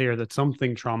very clear that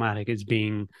something traumatic is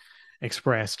being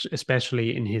expressed,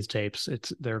 especially in his tapes.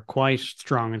 They're quite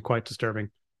strong and quite disturbing.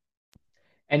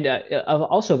 And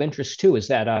also of interest too is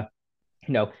that I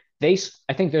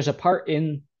think there's a part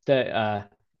in the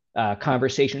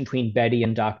conversation between Betty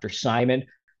and Dr. Simon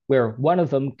where one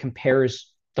of them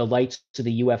compares the lights to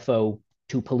the UFO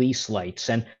to police lights.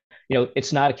 And,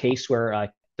 it's not a case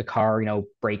where the car,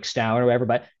 breaks down or whatever,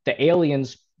 but the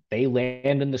aliens, they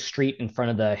land in the street in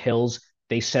front of the hills.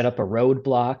 They set up a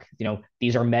roadblock.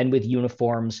 These are men with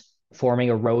uniforms forming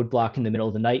a roadblock in the middle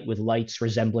of the night with lights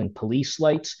resembling police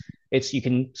lights. You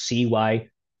can see why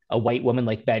a white woman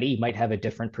like Betty might have a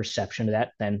different perception of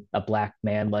that than a Black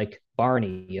man like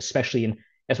Barney, especially in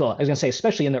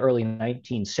the early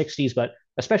 1960s, but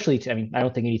especially, I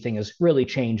don't think anything has really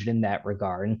changed in that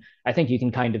regard. And I think you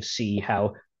can kind of see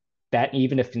how that,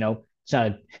 even if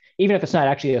it's not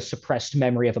actually a suppressed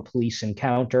memory of a police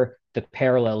encounter, the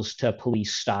parallels to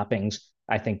police stoppings,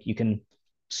 I think you can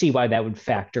see why that would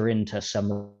factor into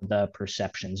some of the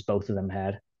perceptions both of them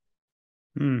had.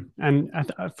 And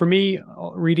for me,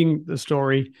 reading the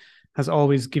story has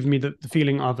always given me the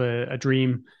feeling of a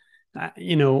dream,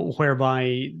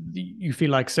 whereby you feel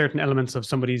like certain elements of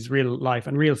somebody's real life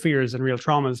and real fears and real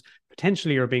traumas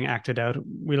potentially are being acted out.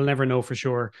 We'll never know for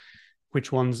sure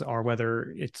which ones or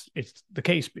whether it's the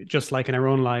case. Just like in our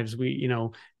own lives, we,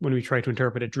 when we try to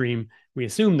interpret a dream, we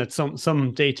assume that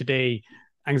some day-to-day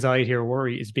anxiety or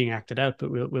worry is being acted out,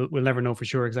 but we'll never know for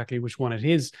sure exactly which one it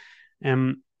is.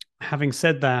 Having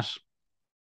said that,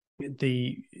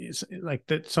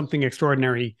 that something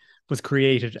extraordinary was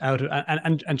created out of,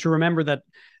 and to remember that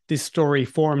this story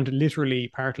formed literally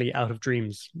partly out of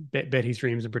dreams, Betty's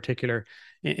dreams in particular,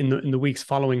 in the weeks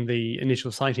following the initial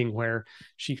sighting, where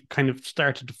she kind of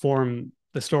started to form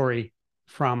the story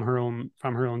from her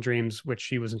own dreams, which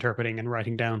she was interpreting and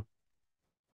writing down.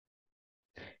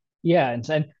 Yeah,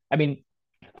 and I mean,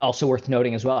 also worth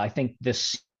noting as well, I think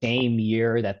this same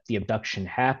year that the abduction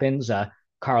happens,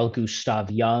 Carl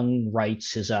Gustav Jung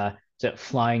writes his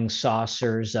Flying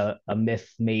Saucers, a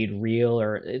myth made real,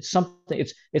 or it's something.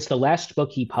 It's the last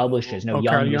book he publishes. No, Oh,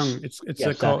 Carl Jung Jung. was It's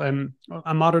yes, called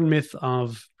a modern myth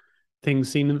of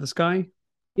things seen in the sky,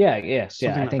 yeah, yes,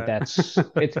 yeah. something I like think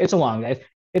that. it's a long.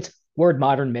 It's word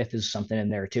modern myth is something in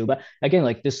there too. But again,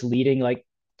 like this leading like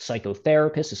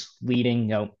psychotherapist, this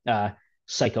leading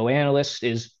psychoanalyst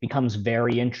is becomes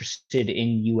very interested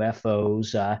in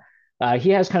UFOs. He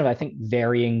has kind of I think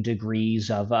varying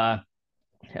degrees of uh,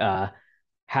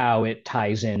 how it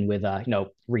ties in with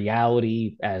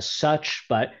reality as such,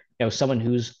 but someone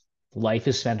whose life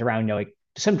is spent around like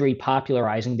to some degree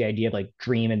popularizing the idea of like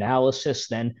dream analysis,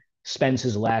 then spends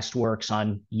his last works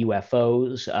on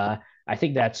UFOs. I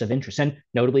think that's of interest, and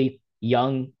notably,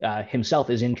 Jung himself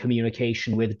is in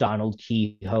communication with Donald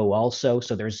Keyhoe also.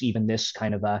 So there's even this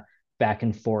kind of a back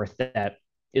and forth that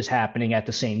is happening at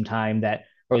the same time that,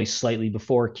 or at least slightly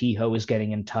before, Keyhoe is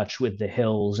getting in touch with the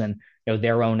Hills and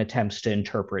their own attempts to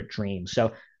interpret dreams.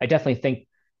 So I definitely think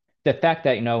the fact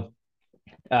that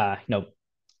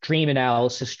dream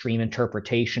analysis, dream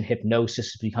interpretation, hypnosis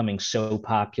is becoming so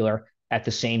popular at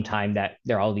the same time that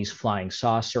there are all these flying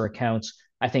saucer accounts.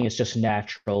 I think it's just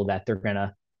natural that they're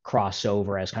gonna cross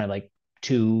over as kind of like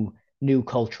two new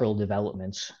cultural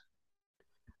developments.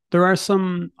 There are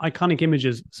some iconic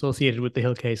images associated with the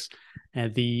Hill case.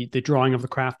 The drawing of the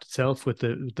craft itself with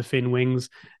the fin wings,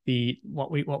 the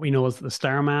what we know as the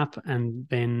star map, and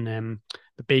then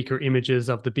the Baker images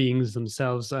of the beings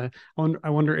themselves. I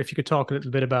wonder if you could talk a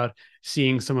little bit about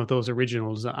seeing some of those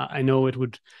originals. I know it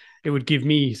would give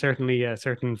me certainly a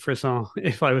certain frisson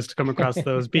if I was to come across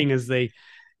those, being as they,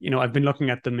 I've been looking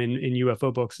at them in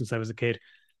UFO books since I was a kid.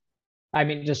 I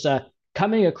mean, just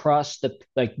coming across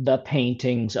the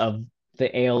paintings of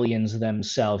the aliens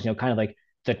themselves, kind of like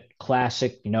the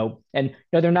classic, and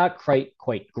they're not quite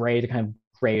gray, they're kind of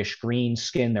grayish green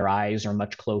skin. Their eyes are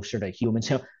much closer to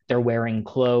humans. They're wearing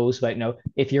clothes, but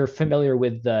if you're familiar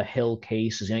with the Hill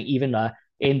cases, even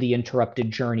in the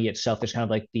Interrupted Journey itself, there's kind of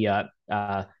like the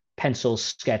pencil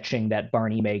sketching that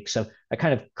Barney makes. So a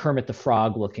kind of Kermit the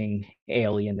Frog looking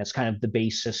alien. That's kind of the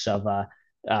basis of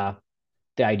the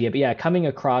idea. But yeah, coming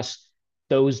across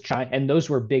those giant, and those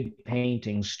were big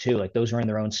paintings too. Like those were in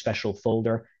their own special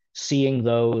folder. Seeing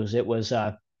those, it was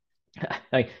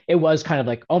like it was kind of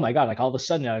like, oh my god, like all of a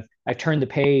sudden I turned the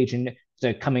page and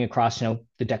coming across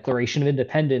the Declaration of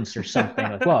Independence or something.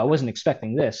 Like, well, I wasn't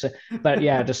expecting this. But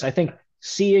yeah, just I think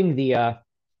seeing the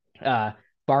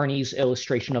Barney's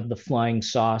illustration of the flying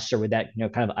saucer with that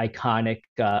kind of iconic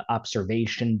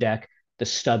observation deck, the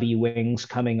stubby wings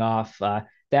coming off,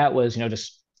 that was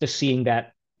just seeing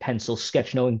that pencil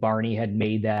sketch, knowing Barney had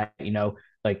made that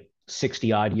like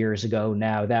 60 odd years ago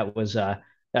now. That was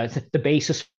the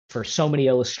basis for so many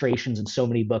illustrations and so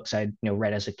many books I'd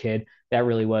read as a kid. That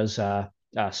really was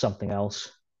something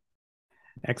else.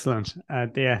 Excellent.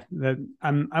 Yeah,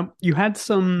 you had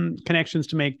some connections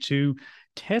to make to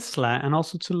Tesla and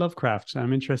also to Lovecraft.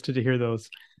 I'm interested to hear those.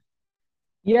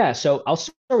 Yeah, so I'll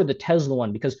start with the Tesla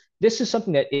one because this is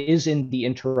something that is in the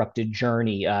Interrupted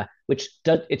Journey,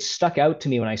 it stuck out to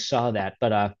me when I saw that,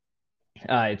 but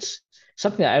it's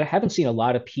something that I haven't seen a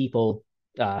lot of people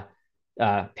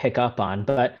pick up on.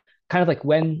 But kind of like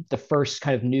when the first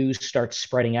kind of news starts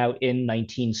spreading out in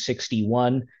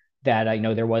 1961 that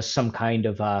there was some kind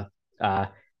of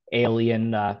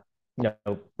alien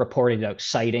reported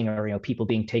sighting or people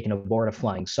being taken aboard a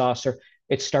flying saucer,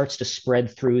 it starts to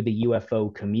spread through the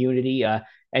UFO community,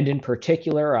 and in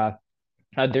particular,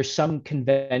 there's some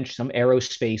convention, some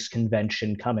aerospace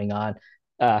convention coming on,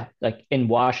 like in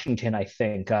Washington, I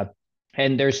think,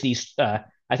 and there's these. I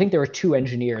think there were two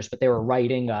engineers, but they were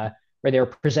writing, or they were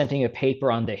presenting a paper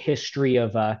on the history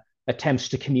of attempts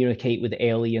to communicate with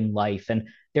alien life, and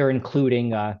they're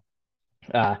including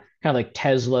kind of like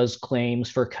Tesla's claims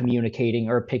for communicating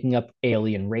or picking up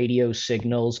alien radio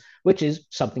signals, which is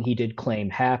something he did claim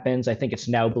happens. I think it's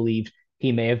now believed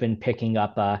he may have been picking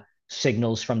up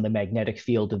signals from the magnetic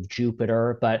field of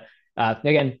Jupiter. But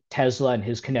again, Tesla and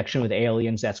his connection with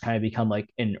aliens, that's kind of become like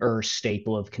an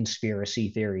staple of conspiracy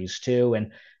theories too.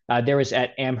 And there was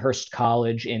at Amherst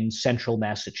College in central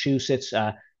Massachusetts,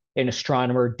 an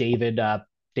astronomer, David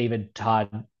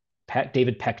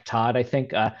Peck Todd, I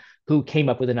think, who came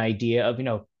up with an idea of,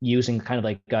 using kind of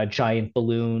like giant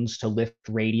balloons to lift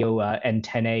radio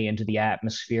antennae into the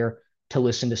atmosphere to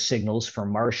listen to signals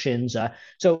from Martians.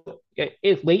 So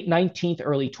late 19th,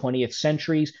 early 20th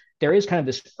centuries, there is kind of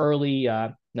this early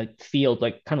like field,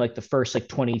 like kind of like the first like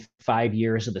 25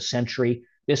 years of the century,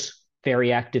 this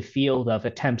very active field of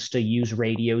attempts to use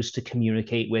radios to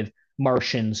communicate with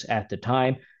Martians at the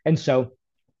time. And so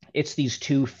it's these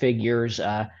two figures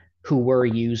who were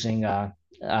using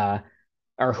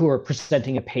or who are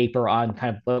presenting a paper on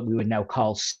kind of what we would now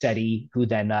call SETI, who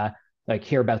then like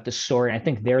hear about the story. And I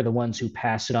think they're the ones who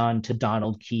pass it on to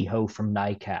Donald Keyhoe from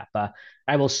NICAP.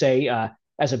 I will say,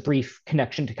 as a brief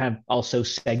connection to kind of also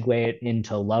segue it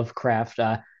into Lovecraft.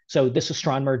 So this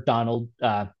astronomer, Donald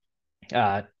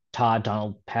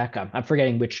Peck, I'm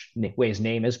forgetting which way his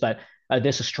name is, but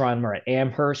this astronomer at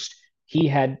Amherst, he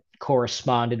had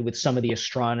corresponded with some of the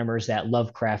astronomers that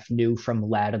Lovecraft knew from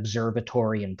Ladd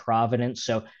Observatory in Providence.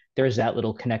 So there's that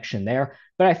little connection there.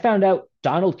 But I found out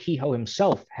Donald Keyhoe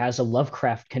himself has a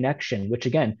Lovecraft connection, which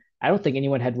again, I don't think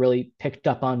anyone had really picked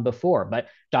up on before. But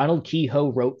Donald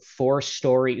Keyhoe wrote 4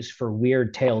 stories for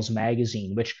Weird Tales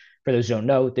magazine, which, for those who don't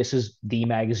know, this is the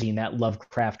magazine that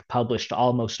Lovecraft published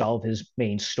almost all of his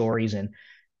main stories in.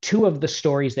 2 of the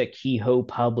stories that Keyhoe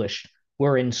published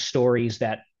were in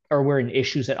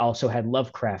issues that also had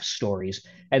Lovecraft stories.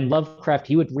 And Lovecraft,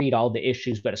 he would read all the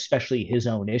issues, but especially his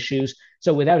own issues.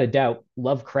 So without a doubt,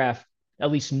 Lovecraft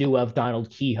at least knew of Donald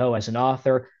Keyhoe as an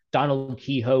author. Donald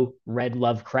Keyhoe read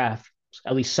Lovecraft,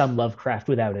 at least some Lovecraft,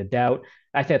 without a doubt.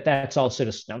 I think that's also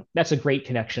just, that's a great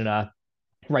connection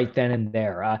right then and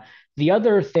there. The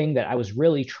other thing that I was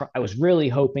really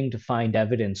hoping to find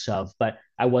evidence of, but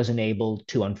I wasn't able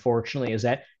to, unfortunately, is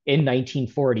that in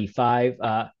 1945,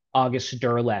 August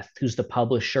Derleth, who's the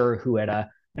publisher who had kind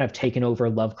of taken over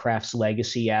Lovecraft's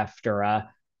legacy after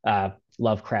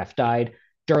Lovecraft died,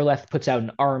 Derleth puts out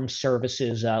an Armed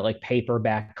Services like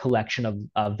paperback collection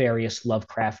of various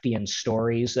Lovecraftian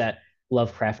stories that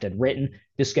Lovecraft had written.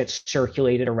 This gets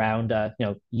circulated around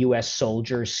U.S.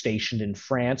 soldiers stationed in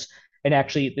France, and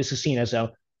actually this is seen as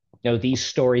these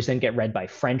stories then get read by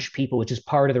French people, which is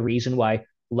part of the reason why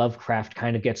Lovecraft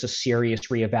kind of gets a serious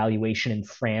reevaluation in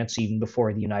France even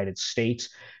before the United States.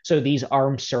 So these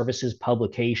Armed Services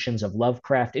publications of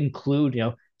Lovecraft include,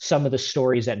 some of the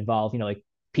stories that involve, like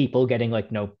people getting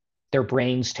their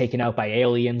brains taken out by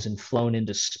aliens and flown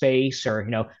into space, or,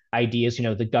 ideas,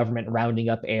 the government rounding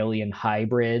up alien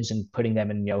hybrids and putting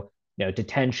them in,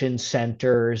 detention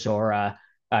centers, or,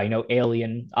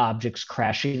 alien objects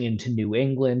crashing into New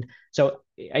England. So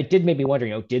I did make me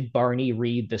wonder, did Barney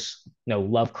read this,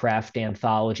 Lovecraft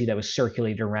anthology that was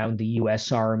circulated around the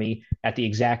U.S. Army at the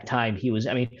exact time he was?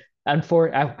 I mean, I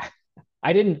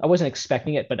wasn't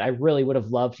expecting it, but I really would have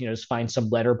loved, to find some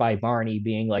letter by Barney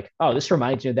being like, "Oh, this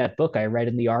reminds me of that book I read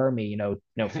in the Army,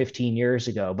 15 years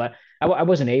ago." But I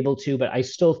wasn't able to. But I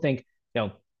still think,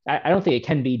 I don't think it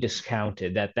can be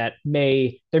discounted that there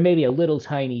may be a little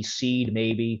tiny seed,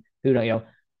 maybe, who know.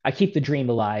 I keep the dream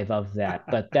alive of that,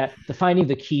 but that the finding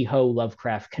the Keyhoe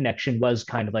Lovecraft connection was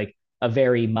kind of like a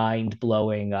very mind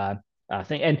blowing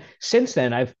thing. And since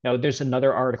then, there's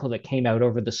another article that came out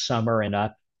over the summer in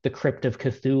the Crypt of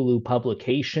Cthulhu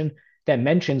publication that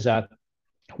mentions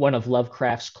one of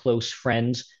Lovecraft's close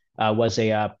friends was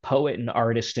a poet and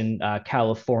artist in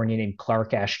California named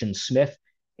Clark Ashton Smith.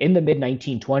 In the mid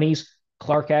 1920s,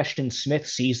 Clark Ashton Smith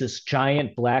sees this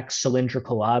giant black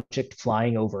cylindrical object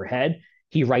flying overhead.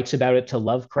 He writes about it to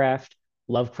Lovecraft.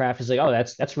 Lovecraft is like, "Oh,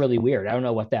 that's really weird. I don't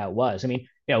know what that was." I mean,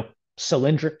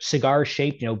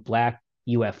 cigar-shaped, black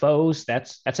UFOs.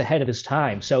 That's ahead of his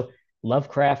time. So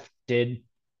Lovecraft did,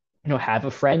 have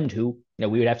a friend who, we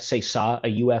would have to say saw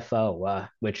a UFO,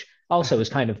 which also is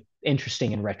kind of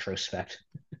interesting in retrospect.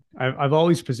 I've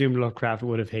always presumed Lovecraft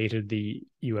would have hated the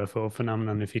UFO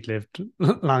phenomenon if he'd lived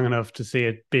long enough to see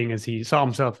it, being as he saw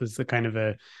himself as the kind of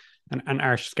an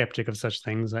arch skeptic of such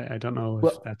things. I don't know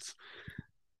if that's...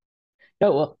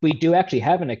 No, well, we do actually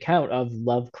have an account of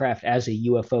Lovecraft as a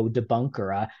UFO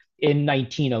debunker in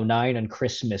 1909 on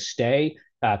Christmas Day.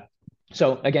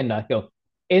 So again,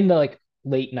 in the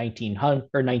late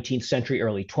 19th century,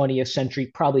 early 20th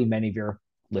century, probably many of your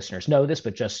listeners know this,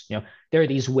 but just, there are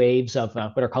these waves of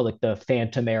what are called the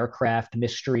phantom aircraft,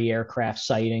 mystery aircraft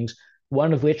sightings,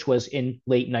 one of which was in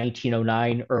late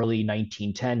 1909, early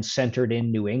 1910, centered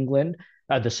in New England,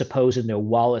 the supposed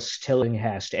Wallace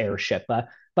Tillinghast airship.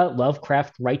 But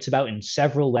Lovecraft writes about in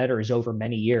several letters over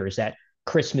many years that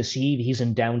Christmas Eve, he's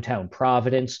in downtown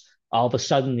Providence. All of a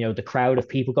sudden, the crowd of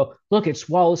people go, "Look, it's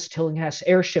Wallace Tillinghast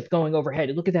airship going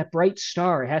overhead. Look at that bright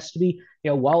star. It has to be,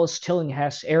 Wallace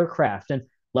Tillinghast aircraft." And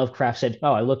Lovecraft said,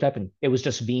 "Oh, I looked up and it was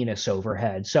just Venus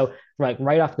overhead." So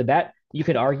right off the bat, you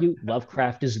could argue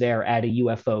Lovecraft is there at a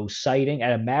UFO sighting,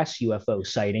 at a mass UFO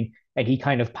sighting, and he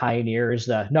kind of pioneers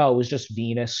the no, it was just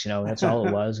Venus. That's all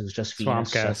it was. It was just Swamp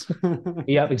Venus. So, gas.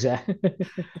 yep, exactly.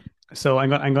 So I'm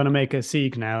going to make a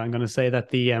sieg now. I'm going to say that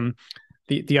the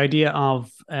idea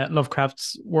of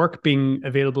Lovecraft's work being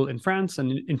available in France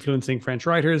and influencing French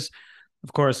writers,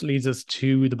 of course, leads us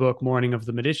to the book Morning of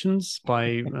the Magicians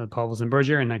by Paul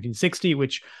Wilson-Bergier in 1960,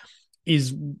 which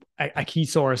is a key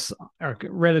source, or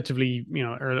relatively,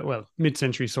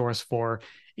 mid-century source for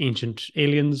ancient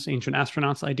aliens, ancient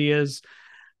astronauts ideas,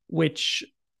 which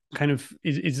kind of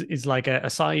is like a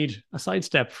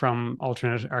sidestep from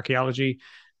alternate archaeology,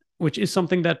 which is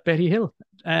something that Betty Hill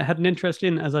had an interest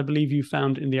in, as I believe you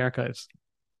found in the archives.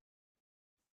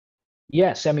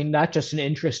 Yes, I mean, not just an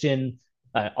interest in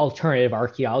alternative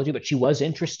archaeology, but she was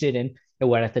interested in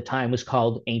what at the time was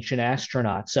called ancient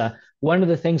astronauts. One of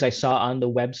the things I saw on the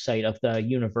website of the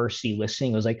university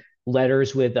listing was like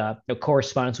letters with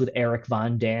correspondence with Eric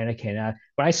von Daniken.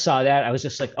 When I saw that, I was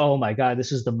just like, oh my God,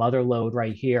 this is the mother lode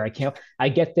right here. I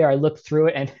get there, I look through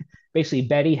it, and basically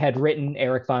Betty had written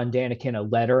Eric von Daniken a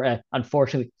letter.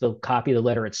 Unfortunately, the copy of the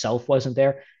letter itself wasn't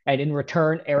there. And in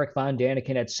return, Eric von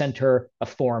Daniken had sent her a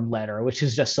form letter, which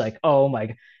is just like, oh my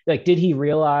God. Like, did he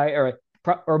realize,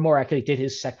 or more accurately, did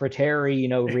his secretary,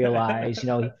 realize,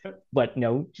 but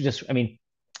just, I mean,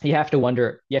 you have to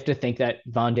wonder, you have to think that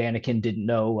von Daniken didn't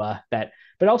know that,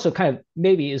 but also kind of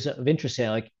maybe is of interest in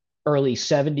like early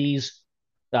 70s,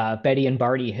 Betty and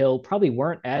Barney Hill probably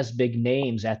weren't as big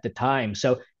names at the time.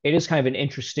 So it is kind of an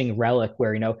interesting relic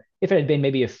where, if it had been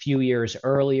maybe a few years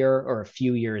earlier or a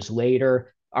few years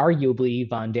later, arguably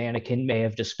von Daniken may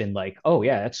have just been like, oh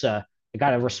yeah, that's I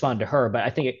got to respond to her. But I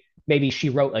think maybe she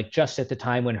wrote like just at the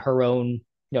time when her own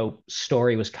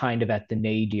story was kind of at the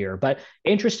nadir. But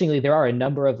interestingly, there are a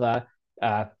number of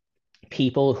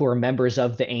people who are members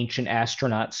of the Ancient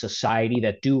Astronaut Society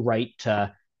that do write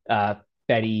to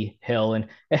Betty Hill, and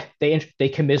they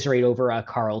commiserate over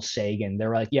Carl Sagan.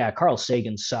 They're like, yeah, Carl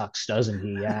Sagan sucks, doesn't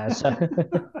he? Yeah. So,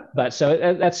 so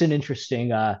that's an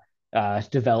interesting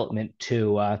development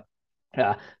too.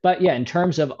 But yeah, in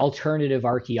terms of alternative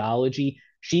archaeology,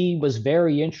 she was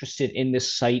very interested in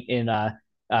this site in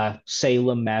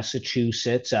Salem,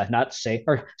 Massachusetts, not say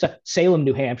or Salem,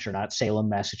 New Hampshire, not Salem,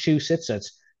 Massachusetts.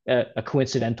 That's a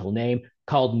coincidental name,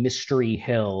 called Mystery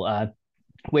Hill,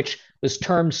 which was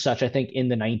termed such, I think, in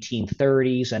the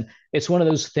 1930s. And it's one of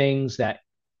those things that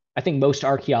I think most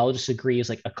archaeologists agree is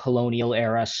like a colonial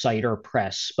era site or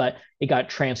press, but it got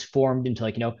transformed into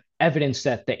like, evidence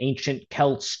that the ancient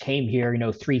Celts came here,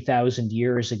 3,000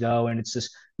 years ago. And it's this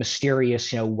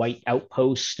mysterious, white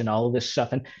outpost and all of this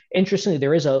stuff. And interestingly,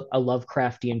 there is a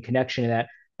Lovecraftian connection to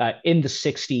that. In the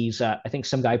 60s, I think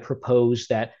some guy proposed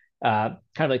that kind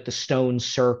of like the Stone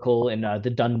Circle and the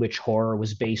Dunwich Horror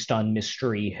was based on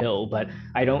Mystery Hill, but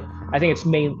I think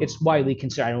it's widely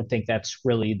considered. I don't think that's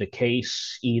really the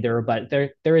case either, but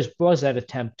was that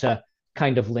attempt to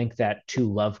kind of link that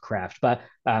to Lovecraft. But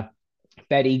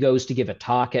Betty goes to give a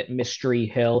talk at Mystery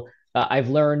Hill. I've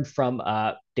learned from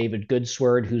David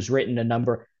Goodsword, who's written a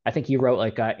number. I think he wrote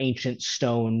like ancient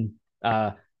stone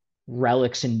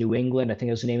relics in New England. I think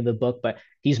it was the name of the book, but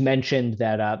he's mentioned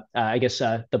that I guess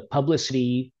the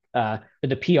publicity, the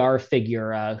PR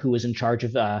figure who was in charge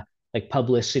of like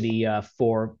publicity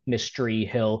for Mystery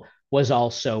Hill was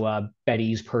also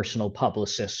Betty's personal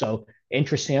publicist. So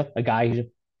interesting, a guy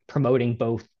promoting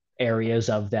both areas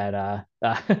of that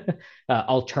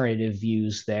alternative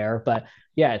views there. But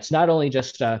yeah, it's not only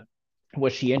just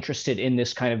was she interested in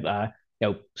this kind of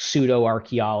pseudo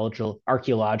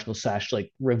archaeological slash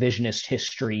like revisionist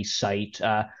history site,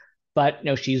 but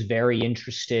she's very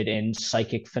interested in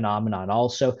psychic phenomenon.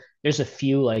 Also, there's a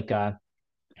few like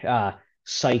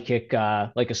psychic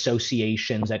like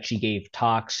associations that she gave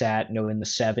talks at. In the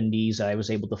 70s, I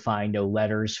was able to find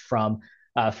letters from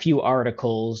a few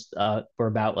articles were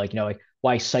about like like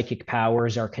why psychic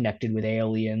powers are connected with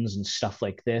aliens and stuff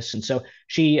like this. And so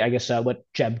she, I guess, what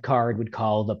Jeb Card would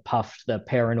call the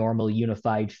paranormal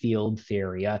unified field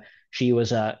theory. She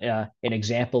was an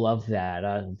example of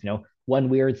that. One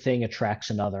weird thing attracts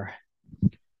another.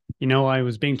 I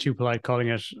was being too polite calling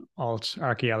it alt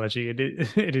archaeology.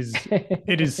 It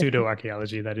is pseudo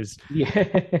archaeology. That is, yeah.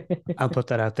 I'll put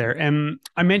that out there.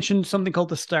 I mentioned something called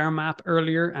the star map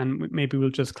earlier, and maybe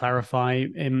we'll just clarify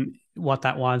what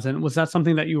that was. And was that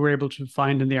something that you were able to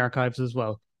find in the archives as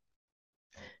well?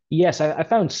 Yes, I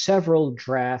found several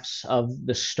drafts of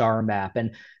the star map,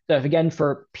 and again,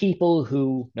 for people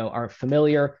who aren't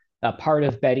familiar, part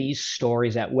of Betty's story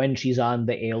is that when she's on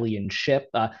the alien ship,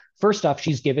 first off,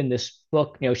 she's given this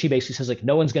book. She basically says like,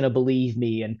 no one's going to believe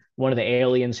me, and one of the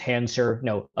aliens hands her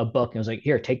a book and was like,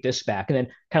 here, take this back. And then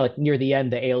kind of like near the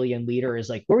end, the alien leader is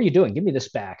like, what are you doing? Give me this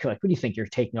back. Like, what do you think? You're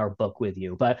taking our book with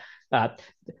you? But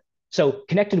so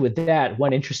connected with that,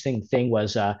 one interesting thing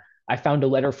was I found a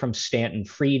letter from Stanton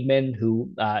Friedman,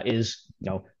 who is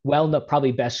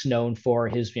probably best known for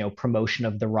his promotion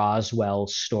of the Roswell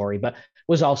story, but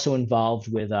was also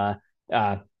involved with the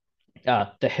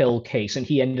Hill case, and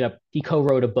he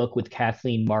co-wrote a book with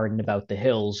Kathleen Marden about the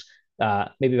Hills,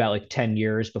 maybe about like 10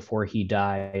 years before he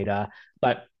died.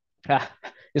 But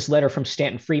this letter from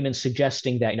Stanton Friedman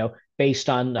suggesting that based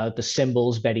on the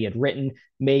symbols Betty had written,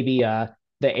 maybe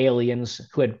the aliens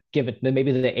who had given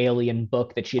maybe the alien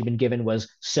book that she had been given was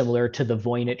similar to the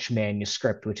Voynich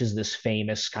manuscript, which is this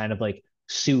famous kind of like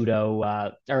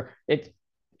pseudo or it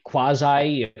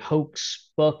quasi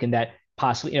hoax book, and that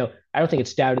possibly, I don't think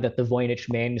it's doubted that the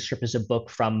Voynich manuscript is a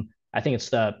book from, I think it's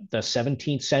the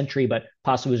 17th century, but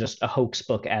possibly was just a hoax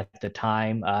book at the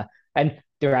time. And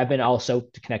there have been also,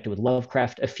 to connect it with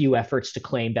Lovecraft, a few efforts to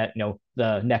claim that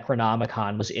the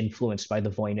Necronomicon was influenced by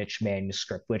the Voynich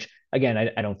manuscript, which again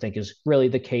I don't think is really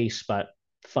the case, but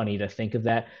funny to think of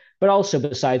that. But also,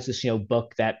 besides this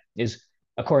book that is,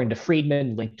 according to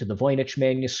Friedman, linked to the Voynich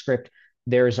manuscript,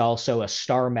 there's also a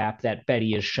star map that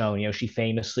Betty has shown. She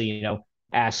famously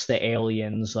asks the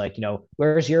aliens like,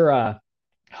 where's your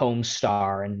home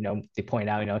star? And they point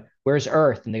out, where's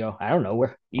Earth? And they go, I don't know,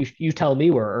 where you tell me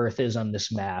where Earth is on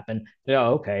this map. And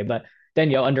okay. But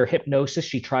then under hypnosis,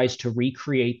 she tries to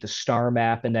recreate the star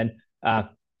map, and then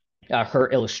her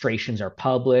illustrations are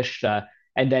published.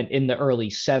 And then in the early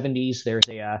 70s, there's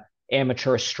a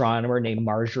amateur astronomer named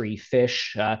Marjorie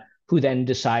Fish, who then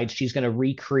decides she's going to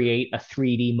recreate a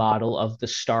 3D model of the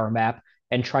star map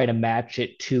and try to match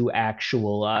it to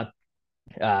actual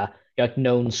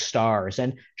known stars.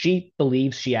 And she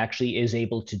believes she actually is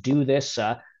able to do this.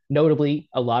 Notably,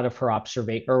 a lot of her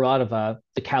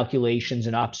the calculations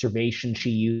and observations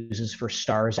she uses for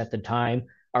stars at the time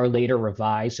are later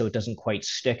revised, so it doesn't quite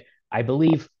stick. I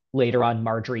believe later on,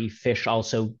 Marjorie Fish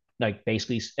also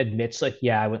basically admits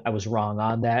yeah, I was wrong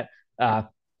on that.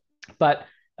 But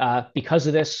because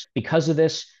of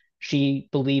this, she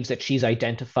believes that she's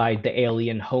identified the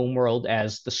alien homeworld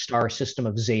as the star system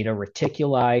of Zeta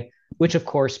Reticuli, which of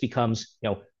course becomes,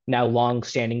 now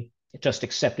long-standing, just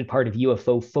accepted part of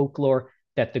UFO folklore,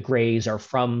 that the Greys are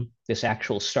from this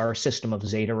actual star system of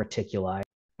Zeta Reticuli.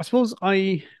 I suppose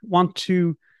I want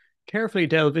to carefully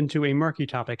delve into a murky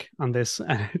topic on this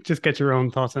and just get your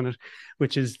own thoughts on it,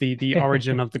 which is the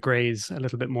origin of the Greys a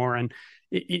little bit more. And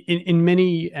in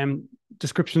many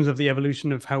descriptions of the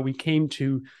evolution of how we came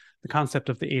to the concept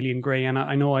of the alien Grey, and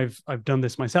I know I've done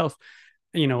this myself,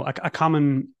 a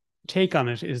common take on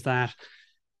it is that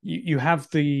you have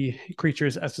the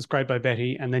creatures as described by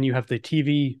Betty, and then you have the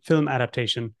TV film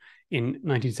adaptation in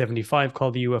 1975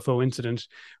 called The UFO Incident,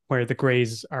 where the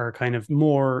Greys are kind of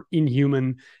more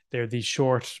inhuman. They're these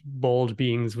short, bald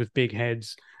beings with big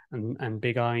heads and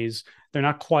big eyes. They're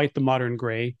not quite the modern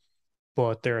Grey,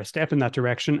 but they're a step in that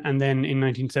direction. And then in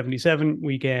 1977,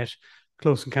 we get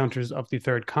Close Encounters of the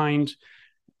Third Kind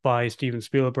by Steven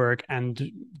Spielberg,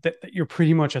 and you're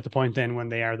pretty much at the point then when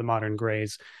they are the modern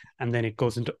Greys, and then it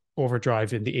goes into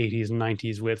overdrive in the 80s and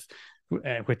 90s with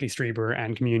Whitley Strieber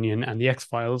and Communion and the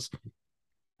X-Files.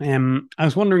 I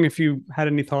was wondering if you had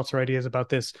any thoughts or ideas about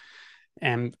this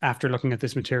after looking at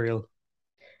this material.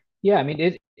 Yeah, I mean,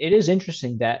 it is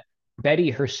interesting that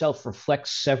Betty herself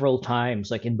reflects several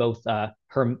times, like in both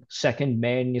her second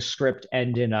manuscript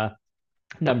and in a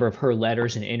number of her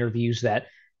letters and interviews, that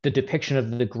the depiction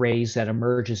of the Greys that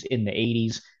emerges in the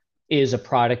 80s is a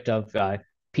product of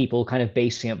people kind of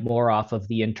basing it more off of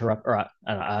the out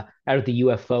of the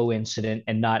UFO incident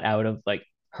and not out of like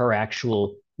her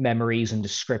actual memories and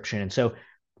description. And so,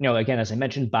 again, as I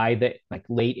mentioned, by the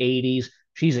late 80s,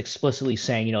 she's explicitly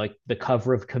saying, like the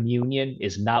cover of Communion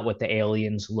is not what the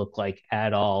aliens look like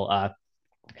at all.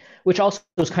 Which also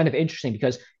is kind of interesting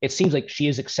because it seems like she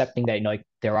is accepting that, like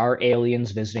there are aliens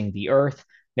visiting the Earth.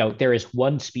 There is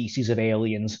one species of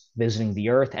aliens visiting the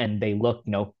Earth, and they look,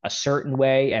 a certain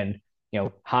way, and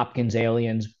Hopkins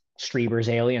aliens, Strieber's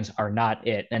aliens are not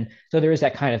it. And so there is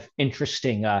that kind of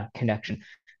interesting connection.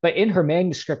 But in her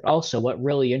manuscript also, what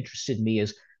really interested me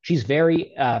is she's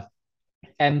very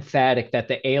emphatic that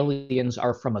the aliens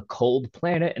are from a cold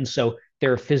planet, and so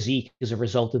their physique is a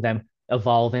result of them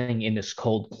evolving in this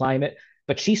cold climate.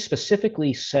 But she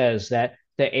specifically says that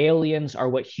the aliens are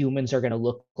what humans are going to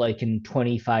look like in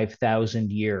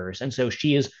 25,000 years. And so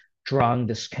she is drawing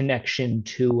this connection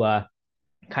to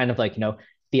kind of like,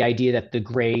 the idea that the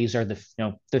Greys are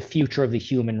the future of the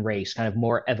human race, kind of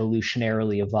more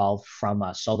evolutionarily evolved from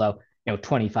us. Although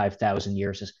 25,000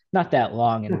 years is not that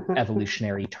long in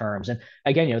evolutionary terms. And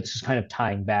again, this is kind of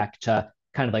tying back to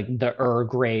kind of like the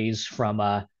Greys from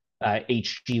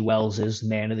H.G. Wells's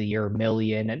Man of the Year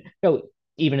Million, and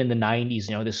even in the 90s,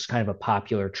 this is kind of a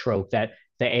popular trope that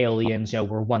the aliens,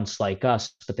 were once like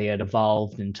us, but they had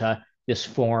evolved into this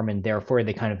form, and therefore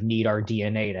they kind of need our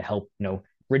DNA to help,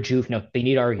 rejuvenate. They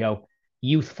need our,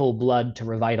 youthful blood to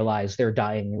revitalize their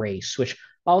dying race, which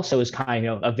also is kind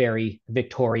of a very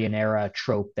Victorian era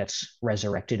trope that's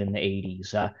resurrected in the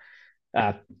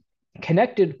 80s.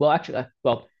 Connected, well, actually,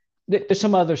 there's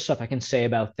some other stuff I can say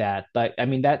about that, but I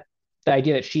mean that the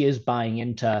idea that she is buying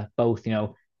into both,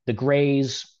 the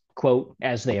Greys, quote,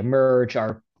 as they emerge,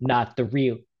 are not the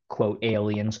real, quote,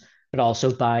 aliens, but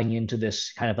also buying into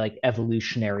this kind of like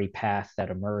evolutionary path that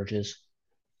emerges.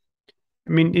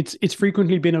 I mean, it's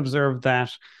frequently been observed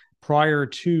that prior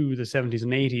to the 70s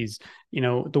and 80s,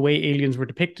 the way aliens were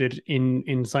depicted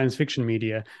in science fiction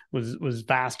media was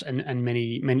vast, and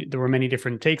many there were many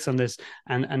different takes on this,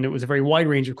 and it was a very wide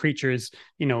range of creatures,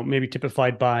 maybe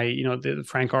typified by the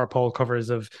Frank R. Paul covers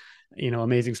of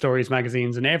Amazing Stories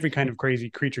magazines, and every kind of crazy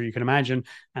creature you can imagine.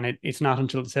 And it's not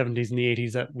until the 70s and the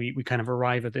 80s that we kind of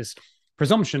arrive at this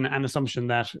presumption and assumption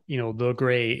that the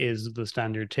Grey is the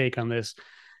standard take on this.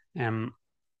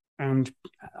 And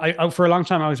I for a long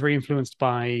time I was very influenced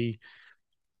by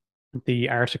the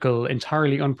article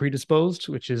Entirely Unpredisposed,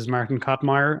 which is Martin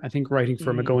Kottmeyer, I think, writing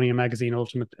for Magonia magazine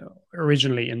Ultimate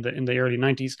originally in the early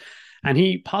 90s. And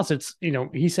he posits,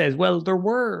 he says, well, there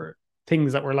were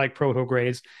things that were like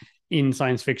proto-Greys in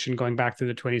science fiction going back to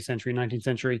the 20th century, 19th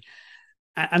century.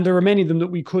 And there were many of them that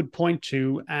we could point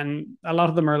to. And a lot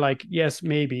of them are like, yes,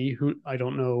 maybe, who I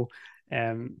don't know.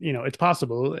 It's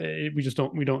possible.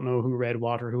 We don't know who read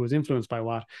what or who was influenced by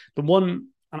what. The one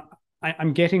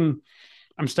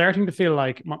I'm starting to feel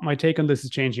like my take on this is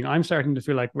changing. I'm starting to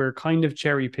feel like we're kind of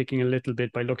cherry picking a little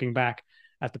bit by looking back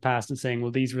at the past and saying,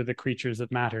 well, these were the creatures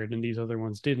that mattered and these other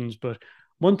ones didn't. But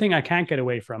one thing I can't get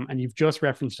away from, and you've just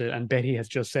referenced it, and Betty has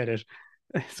just said it,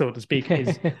 so to speak,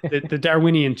 is the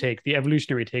Darwinian take, the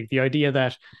evolutionary take, the idea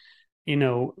that,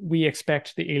 we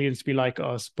expect the aliens to be like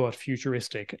us, but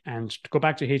futuristic. And to go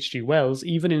back to H.G. Wells,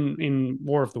 even in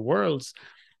War of the Worlds,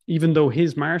 even though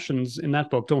his Martians in that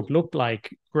book don't look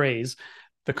like Greys,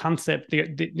 the concept,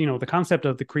 the concept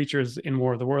of the creatures in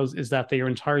War of the Worlds is that they are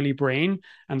entirely brain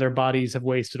and their bodies have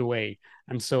wasted away.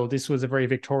 And so this was a very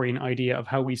Victorian idea of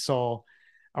how we saw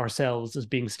ourselves as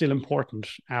being still important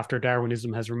after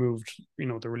Darwinism has removed,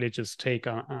 the religious take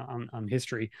on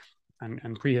history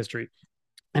and prehistory.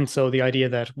 And so the idea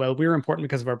that, well, we're important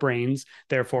because of our brains,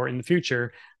 therefore in the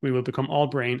future we will become all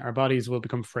brain, our bodies will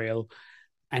become frail,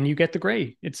 and you get the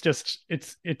Grey. It's just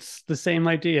it's the same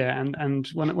idea. And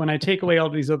when I take away all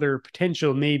these other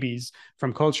potential maybes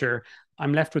from culture,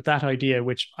 I'm left with that idea,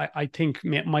 which I think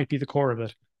might be the core of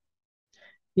it.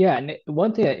 Yeah, and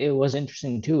one thing that it was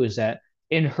interesting too is that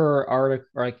in her article,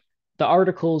 like the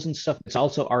articles and stuff, it's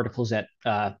also articles that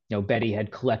Betty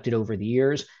had collected over the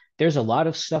years. There's a lot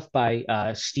of stuff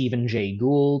by Stephen Jay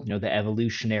Gould, the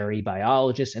evolutionary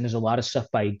biologist, and there's a lot of stuff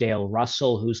by Dale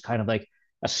Russell, who's kind of like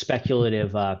a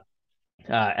speculative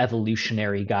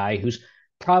evolutionary guy, who's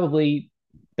probably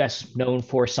best known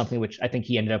for something which I think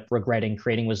he ended up regretting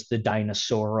creating, was the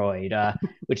Dinosauroid,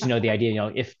 which, the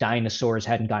idea, if dinosaurs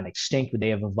hadn't gone extinct, would they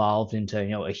have evolved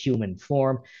into, a human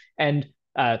form? And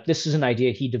this is an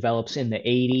idea he develops in the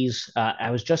 80s. I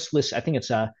was just listening, I think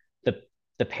it's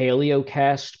the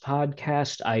PaleoCast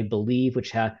podcast, I believe, which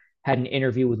had an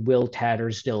interview with Will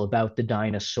Tattersall about the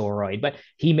Dinosauroid. But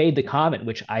he made the comment,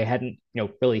 which I hadn't,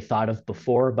 really thought of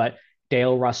before, but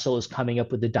Dale Russell is coming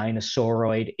up with the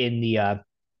Dinosauroid in the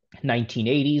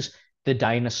 1980s. The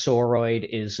Dinosauroid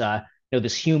is,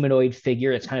 this humanoid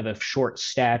figure. It's kind of a short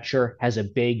stature, has a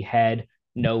big head,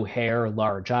 no hair,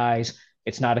 large eyes.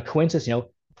 It's not a coincidence,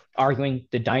 arguing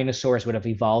the dinosaurs would have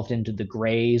evolved into the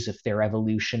Greys if their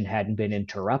evolution hadn't been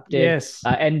interrupted. Yes.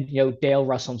 And Dale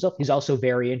Russell himself, he's also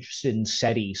very interested in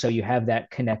SETI, so you have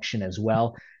that connection as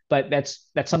well. But that's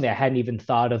something I hadn't even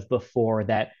thought of before,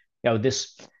 that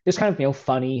this kind of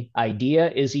funny idea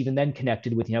is even then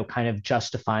connected with kind of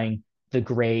justifying the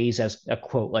Greys as a,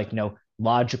 quote, like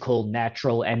logical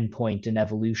natural endpoint in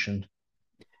evolution.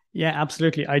 Yeah,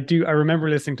 absolutely. I remember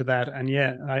listening to that, and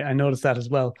yeah, I noticed that as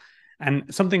well.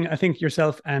 And something I think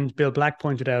yourself and Bill Black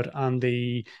pointed out on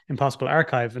the Impossible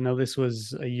Archive, and now this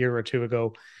was a year or two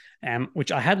ago,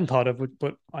 which I hadn't thought of,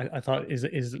 but I thought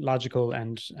is logical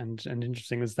and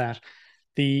interesting, is that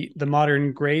the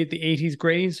modern Grey, the 80s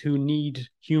Greys who need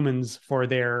humans for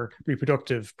their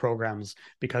reproductive programs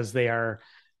because they are,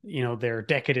 they're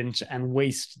decadent and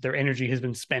waste. Their energy has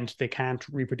been spent. They can't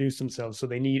reproduce themselves. So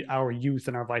they need our youth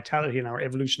and our vitality and our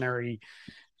evolutionary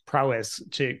prowess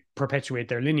to perpetuate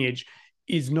their lineage,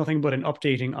 is nothing but an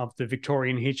updating of the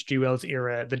Victorian H.G. Wells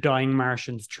era, the dying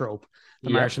Martians trope. The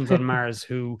Martians on Mars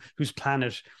whose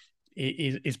planet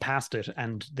is past it,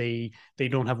 and they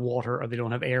don't have water or they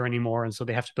don't have air anymore, and so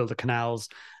they have to build the canals,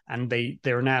 and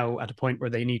they're now at a point where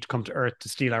they need to come to Earth to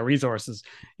steal our resources.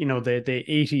 The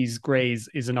 80s Greys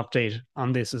is an update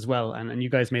on this as well, and you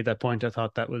guys made that point. I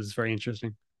thought that was very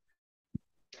interesting.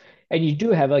 And you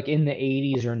do have, like, in the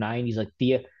 80s or 90s, like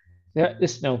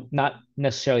this, not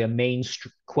necessarily a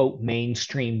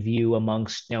mainstream view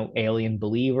amongst alien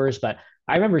believers, but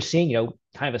I remember seeing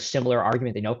kind of a similar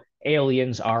argument that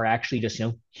aliens are actually just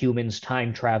humans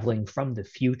time traveling from the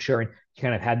future, and you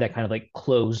kind of had that kind of like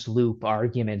closed loop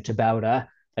argument about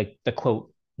like the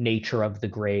quote nature of the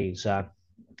Greys.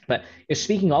 But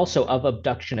speaking also of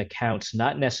abduction accounts,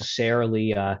 not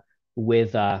necessarily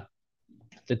with the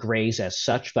Greys as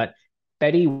such, but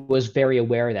Betty was very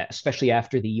aware that, especially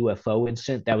after the UFO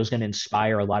incident, that was going to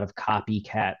inspire a lot of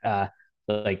copycat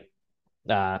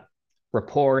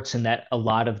reports, and that a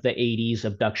lot of the 80s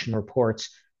abduction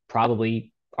reports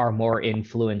probably are more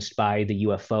influenced by the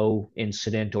UFO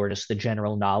incident or just the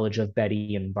general knowledge of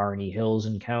Betty and Barney Hill's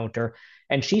encounter.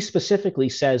 And she specifically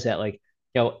says that, like,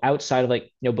 outside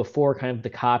of before kind of the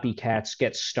copycats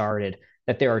get started,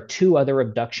 that there are two other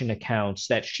abduction accounts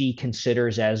that she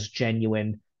considers as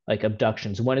genuine, like,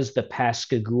 abductions. One is the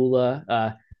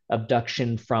Pascagoula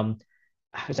abduction from,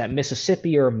 is that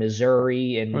Mississippi or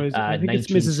Missouri in I think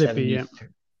it's Mississippi, yeah.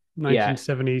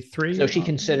 1973. So she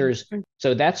considers,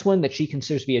 so that's one that she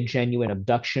considers to be a genuine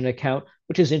abduction account,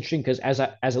 which is interesting because as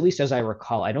at least as I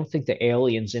recall, I don't think the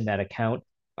aliens in that account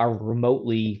are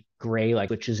remotely gray, like,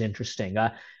 which is interesting.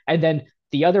 And then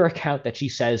the other account that she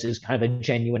says is kind of a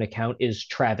genuine account is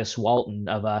Travis Walton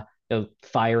of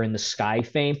Fire in the Sky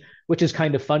fame, which is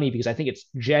kind of funny because I think it's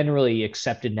generally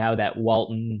accepted now that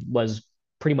Walton was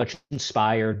pretty much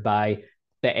inspired by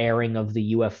the airing of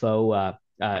the UFO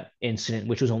incident,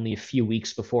 which was only a few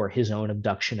weeks before his own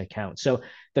abduction account. So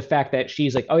the fact that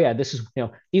she's like, oh yeah, this is,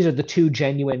 these are the two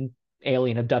genuine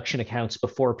alien abduction accounts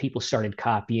before people started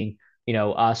copying,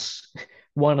 us.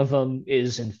 One of them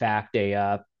is in fact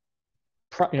a,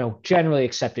 generally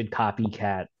accepted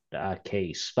copycat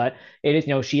case, but it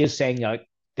is, she is saying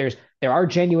there are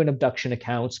genuine abduction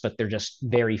accounts, but they're just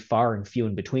very far and few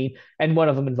in between. And one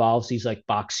of them involves these like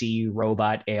boxy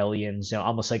robot aliens,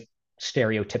 almost like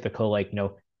stereotypical, like,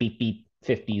 beep beep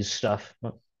 50s stuff.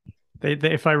 They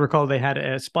if I recall, they had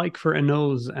a spike for a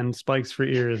nose and spikes for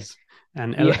ears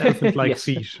and elephant-like yes.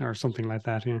 feet or something like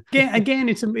that. Yeah. Again,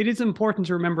 it is important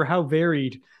to remember how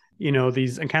varied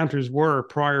these encounters were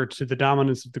prior to the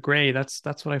dominance of the Grey. That's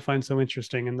what I find so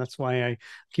interesting, and that's why I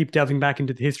keep delving back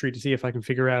into the history to see if I can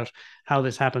figure out how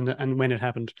this happened and when it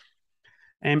happened.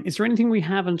 Is there anything we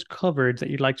haven't covered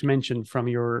that you'd like to mention from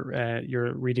your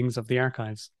readings of the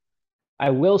archives? I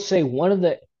will say one of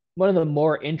the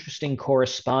more interesting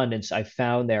correspondence I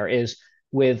found there is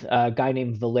with a guy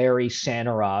named Valery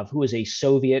Sanarov, who is a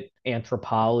Soviet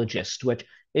anthropologist, which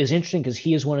is interesting because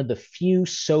he is one of the few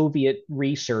Soviet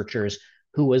researchers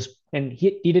who was, and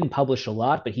he didn't publish a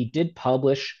lot, but he did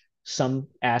publish some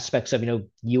aspects of,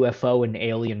 UFO and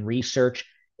alien research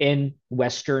in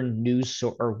Western news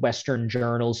or Western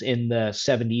journals in the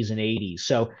 70s and 80s.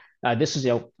 So this is,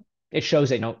 it shows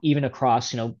that, even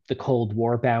across, the Cold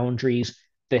War boundaries,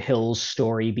 the Hills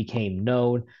story became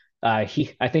known. I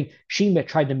think she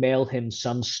tried to mail him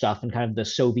some stuff, and kind of the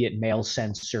Soviet mail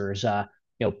censors,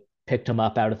 picked him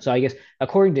up out of. So I guess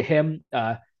according to him,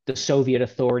 the Soviet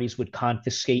authorities would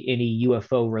confiscate any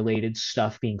UFO related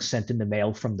stuff being sent in the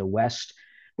mail from the West,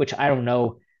 which I don't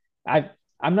know.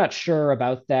 I'm not sure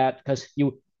about that because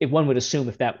if one would assume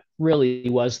if that really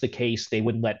was the case, they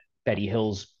wouldn't let Betty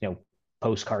Hill's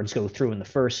postcards go through in the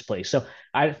first place. So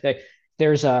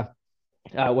there's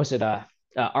was it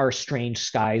Our Strange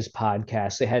Skies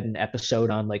podcast? They had an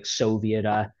episode on like Soviet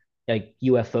like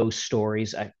UFO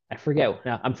stories. I forget.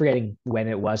 I'm forgetting when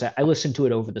it was. I listened to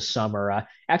it over the summer.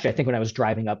 Actually, I think when I was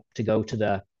driving up to go to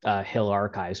the Hill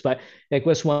archives. But like,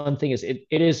 what's one thing is it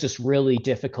is just really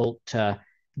difficult to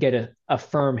get a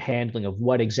firm handling of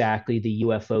what exactly the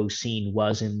UFO scene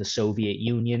was in the Soviet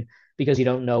Union, because you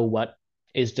don't know what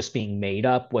is just being made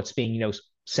up, what's being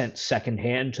sent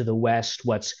secondhand to the West,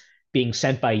 what's being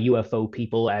sent by UFO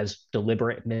people as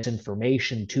deliberate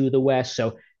misinformation to the West.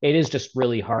 So it is just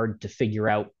really hard to figure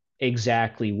out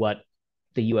exactly what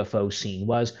the UFO scene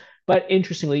was. But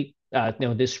interestingly,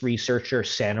 this researcher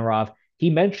Sanarov, he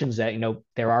mentions that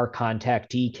there are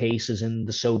contactee cases in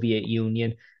the Soviet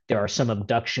Union. There are some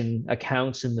abduction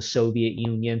accounts in the Soviet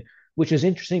Union, which is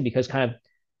interesting because kind of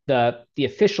the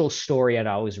official story I'd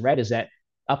always read is that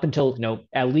up until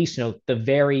at least the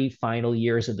very final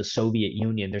years of the Soviet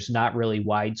Union, there's not really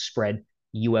widespread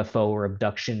UFO or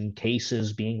abduction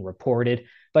cases being reported.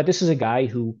 But this is a guy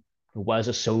who was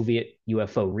a Soviet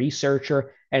UFO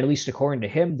researcher, and at least according to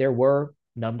him, there were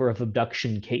a number of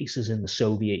abduction cases in the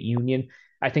Soviet Union.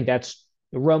 I think that's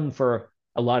room for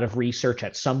a lot of research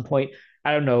at some point.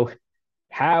 I don't know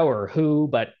how or who,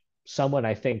 but someone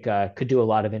I think could do a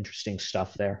lot of interesting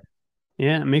stuff there.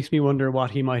 Yeah, it makes me wonder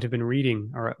what he might have been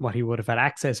reading or what he would have had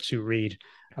access to read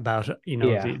about,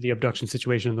 Yeah. the abduction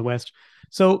situation in the West.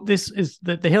 So this is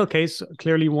the Hill case,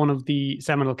 clearly one of the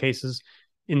seminal cases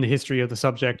in the history of the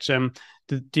subject. Do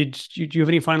you have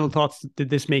any final thoughts? Did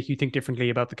this make you think differently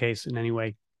about the case in any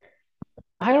way?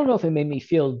 I don't know if it made me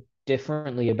feel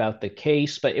differently about the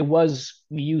case, but it was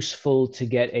useful to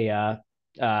get a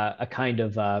kind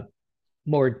of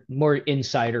more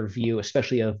insider view,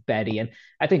 especially of Betty. And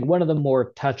I think one of the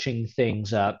more touching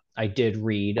things I did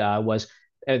read was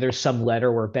there's some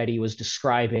letter where Betty was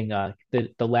describing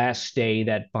the last day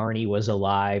that Barney was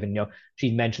alive, and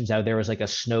she mentions how there was like a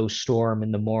snowstorm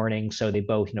in the morning, so they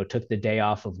both took the day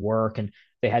off of work, and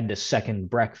they had this second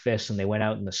breakfast, and they went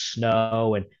out in the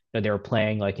snow, and they were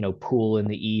playing like pool in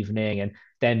the evening, and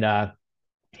then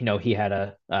he had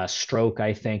a stroke,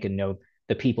 I think, and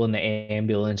the people in the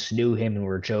ambulance knew him and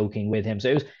were joking with him.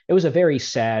 So it was a very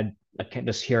sad,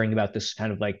 just hearing about this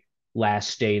kind of like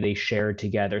last day they shared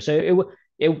together. So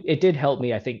it did help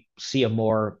me, I think, see a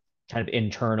more kind of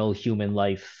internal human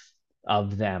life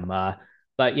of them.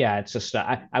 But yeah, it's just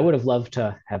I would have loved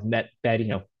to have met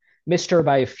Betty. Missed her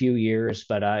by a few years,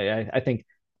 but I think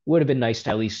would have been nice to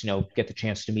at least get the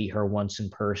chance to meet her once in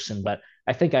person. But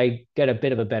I think I get a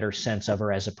bit of a better sense of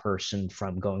her as a person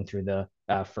from going through the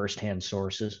firsthand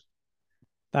sources.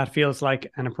 That feels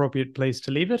like an appropriate place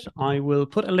to leave it. I will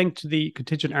put a link to the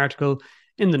contingent article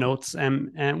in the notes.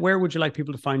 And where would you like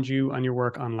people to find you and your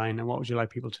work online? And what would you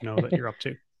like people to know that you're up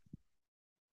to?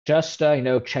 Just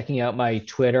checking out my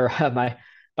Twitter.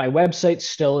 My website's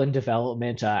still in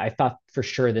development. I thought for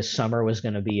sure this summer was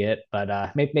going to be it,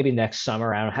 but maybe next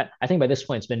summer. I think by this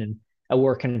point it's been a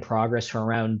work in progress for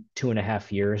around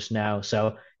 2.5 years now.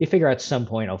 So you figure at some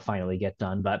point I'll finally get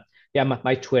done. But yeah,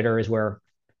 my Twitter is where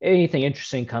anything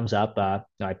interesting comes up.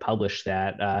 I publish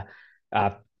that.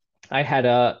 I had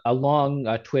a long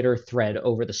Twitter thread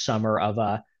over the summer of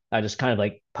just kind of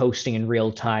like posting in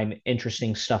real time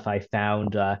interesting stuff I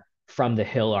found from the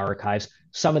Hill archives.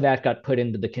 Some of that got put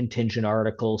into the contingent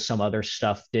article, some other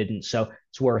stuff didn't. So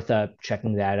it's worth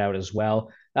checking that out as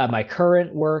well. My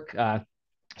current work,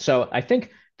 so I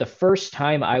think the first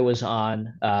time I was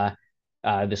on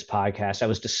this podcast, I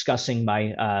was discussing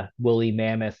my woolly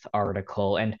mammoth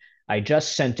article, and I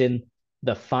just sent in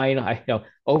the final.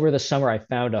 Over the summer I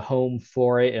found a home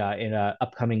for it in an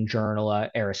upcoming journal,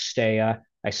 Aristea.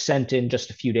 I sent in just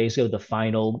a few days ago the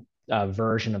final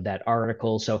version of that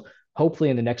article. So hopefully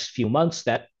in the next few months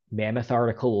that mammoth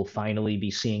article will finally be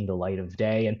seeing the light of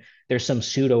day. And there's some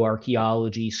pseudo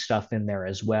archaeology stuff in there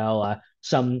as well.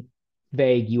 Some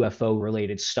vague UFO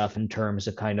related stuff in terms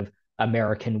of kind of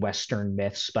American Western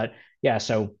myths. But yeah,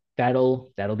 so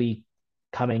that'll be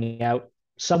coming out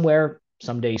somewhere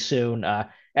someday soon.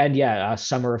 And yeah,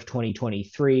 summer of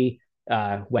 2023,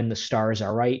 When the Stars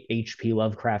Are Right, H.P.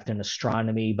 Lovecraft and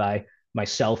Astronomy by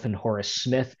myself and Horace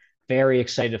Smith. Very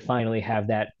excited to finally have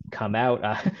that come out.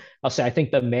 I'll say I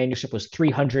think the manuscript was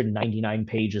 399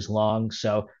 pages long.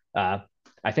 So I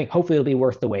think hopefully it'll be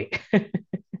worth the wait.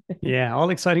 Yeah, all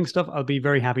exciting stuff. I'll be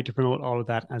very happy to promote all of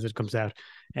that as it comes out.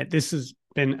 This has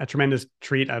been a tremendous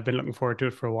treat. I've been looking forward to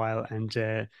it for a while, and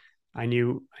I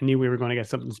knew we were going to get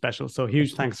something special. So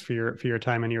huge thanks for your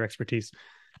time and your expertise.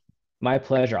 My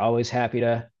pleasure. Always happy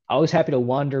to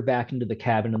wander back into the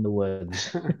cabin in the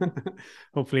woods.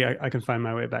 Hopefully I can find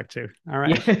my way back too. All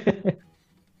right.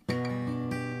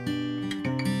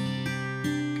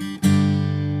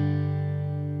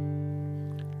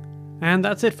 And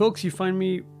that's it, folks. You find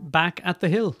me back at the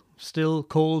Hill, still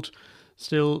cold,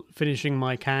 still finishing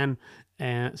my can,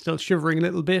 still shivering a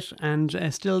little bit,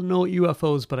 and still no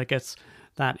UFOs, but I guess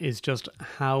that is just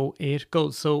how it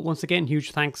goes. So once again,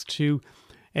 huge thanks to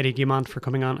Eddie Guimont for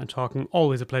coming on and talking.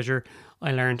 Always a pleasure.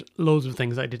 I learned loads of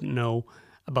things I didn't know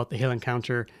about the Hill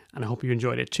encounter, and I hope you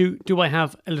enjoyed it too. Do I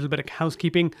have a little bit of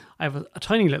housekeeping? I have a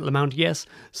tiny little amount, yes.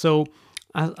 So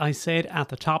as I said at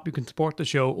the top, you can support the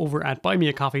show over at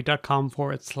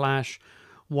buymeacoffee.com/1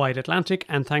 Wide Atlantic,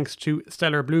 and thanks to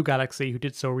Stellar Blue Galaxy, who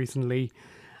did so recently,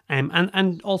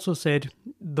 and also said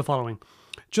the following.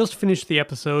 Just finished the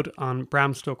episode on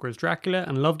Bram Stoker's Dracula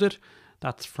and loved it.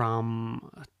 That's from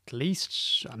at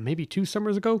least maybe 2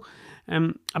 summers ago.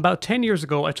 About 10 years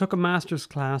ago, I took a master's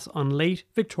class on late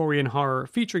Victorian horror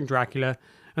featuring Dracula,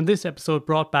 and this episode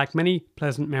brought back many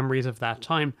pleasant memories of that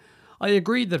time. I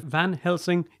agree that Van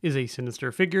Helsing is a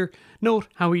sinister figure. Note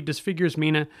how he disfigures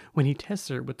Mina when he tests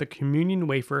her with the communion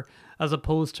wafer as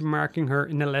opposed to marking her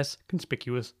in a less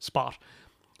conspicuous spot.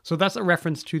 So that's a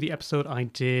reference to the episode I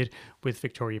did with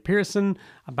Victoria Pearson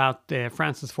about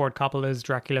Francis Ford Coppola's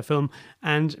Dracula film.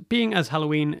 And being as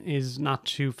Halloween is not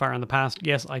too far in the past,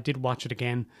 yes, I did watch it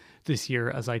again this year,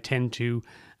 as I tend to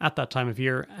at that time of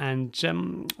year. And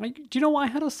do you know, I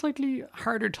had a slightly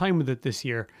harder time with it this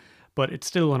year, but it's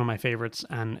still one of my favorites,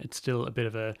 and it's still a bit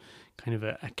of a kind of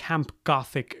a camp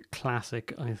gothic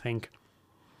classic, I think.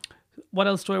 What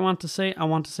else do I want to say? I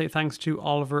want to say thanks to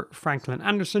Oliver Franklin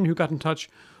Anderson, who got in touch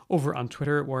over on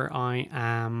Twitter, where I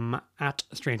am at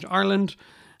Strange Ireland,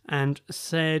 and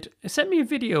sent me a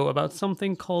video about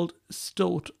something called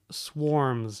stoat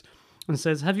swarms, and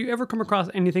says, have you ever come across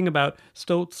anything about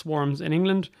stoat swarms in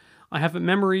England? I have a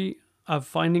memory of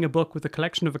finding a book with a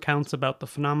collection of accounts about the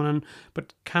phenomenon,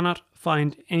 but cannot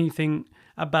find anything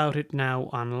about it now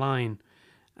online.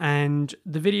 And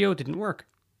the video didn't work,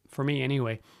 for me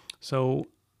anyway. So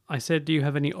I said, do you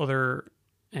have any other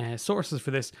sources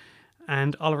for this?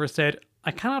 And Oliver said,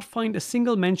 I cannot find a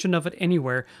single mention of it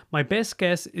anywhere. My best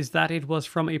guess is that it was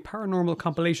from a paranormal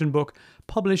compilation book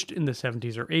published in the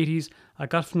 70s or 80s. I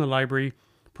got from the library,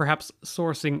 perhaps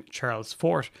sourcing Charles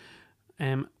Fort.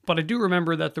 But I do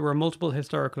remember that there were multiple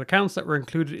historical accounts that were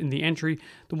included in the entry.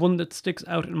 The one that sticks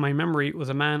out in my memory was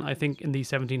a man, I think in the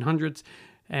 1700s,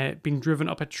 being driven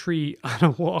up a tree on a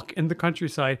walk in the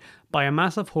countryside by a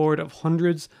massive horde of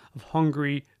hundreds of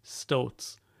hungry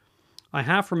stoats. I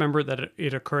half remember that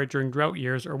it occurred during drought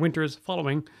years or winters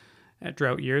following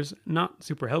drought years. Not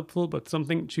super helpful, but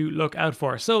something to look out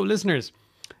for. So, listeners,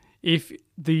 if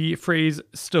the phrase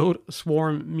stoat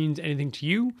swarm means anything to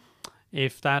you,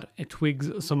 if that it twigs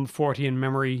some Fortean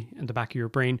memory in the back of your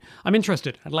brain, I'm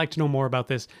interested. I'd like to know more about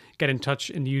this. Get in touch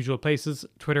in the usual places.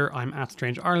 Twitter, I'm at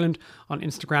Strange Ireland. On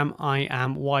Instagram, I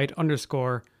am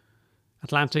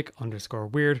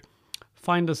wide_Atlantic_weird.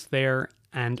 Find us there.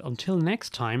 And until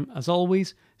next time, as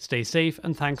always, stay safe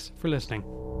and thanks for listening.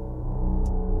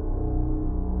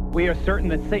 We are certain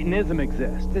that Satanism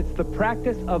exists. It's the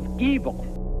practice of evil.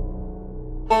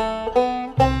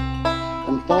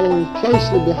 And following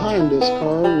closely behind this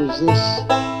car was this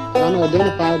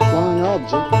unidentified flying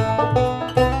object.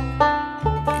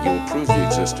 You will prove the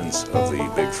existence of the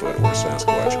Bigfoot or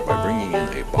Sasquatch by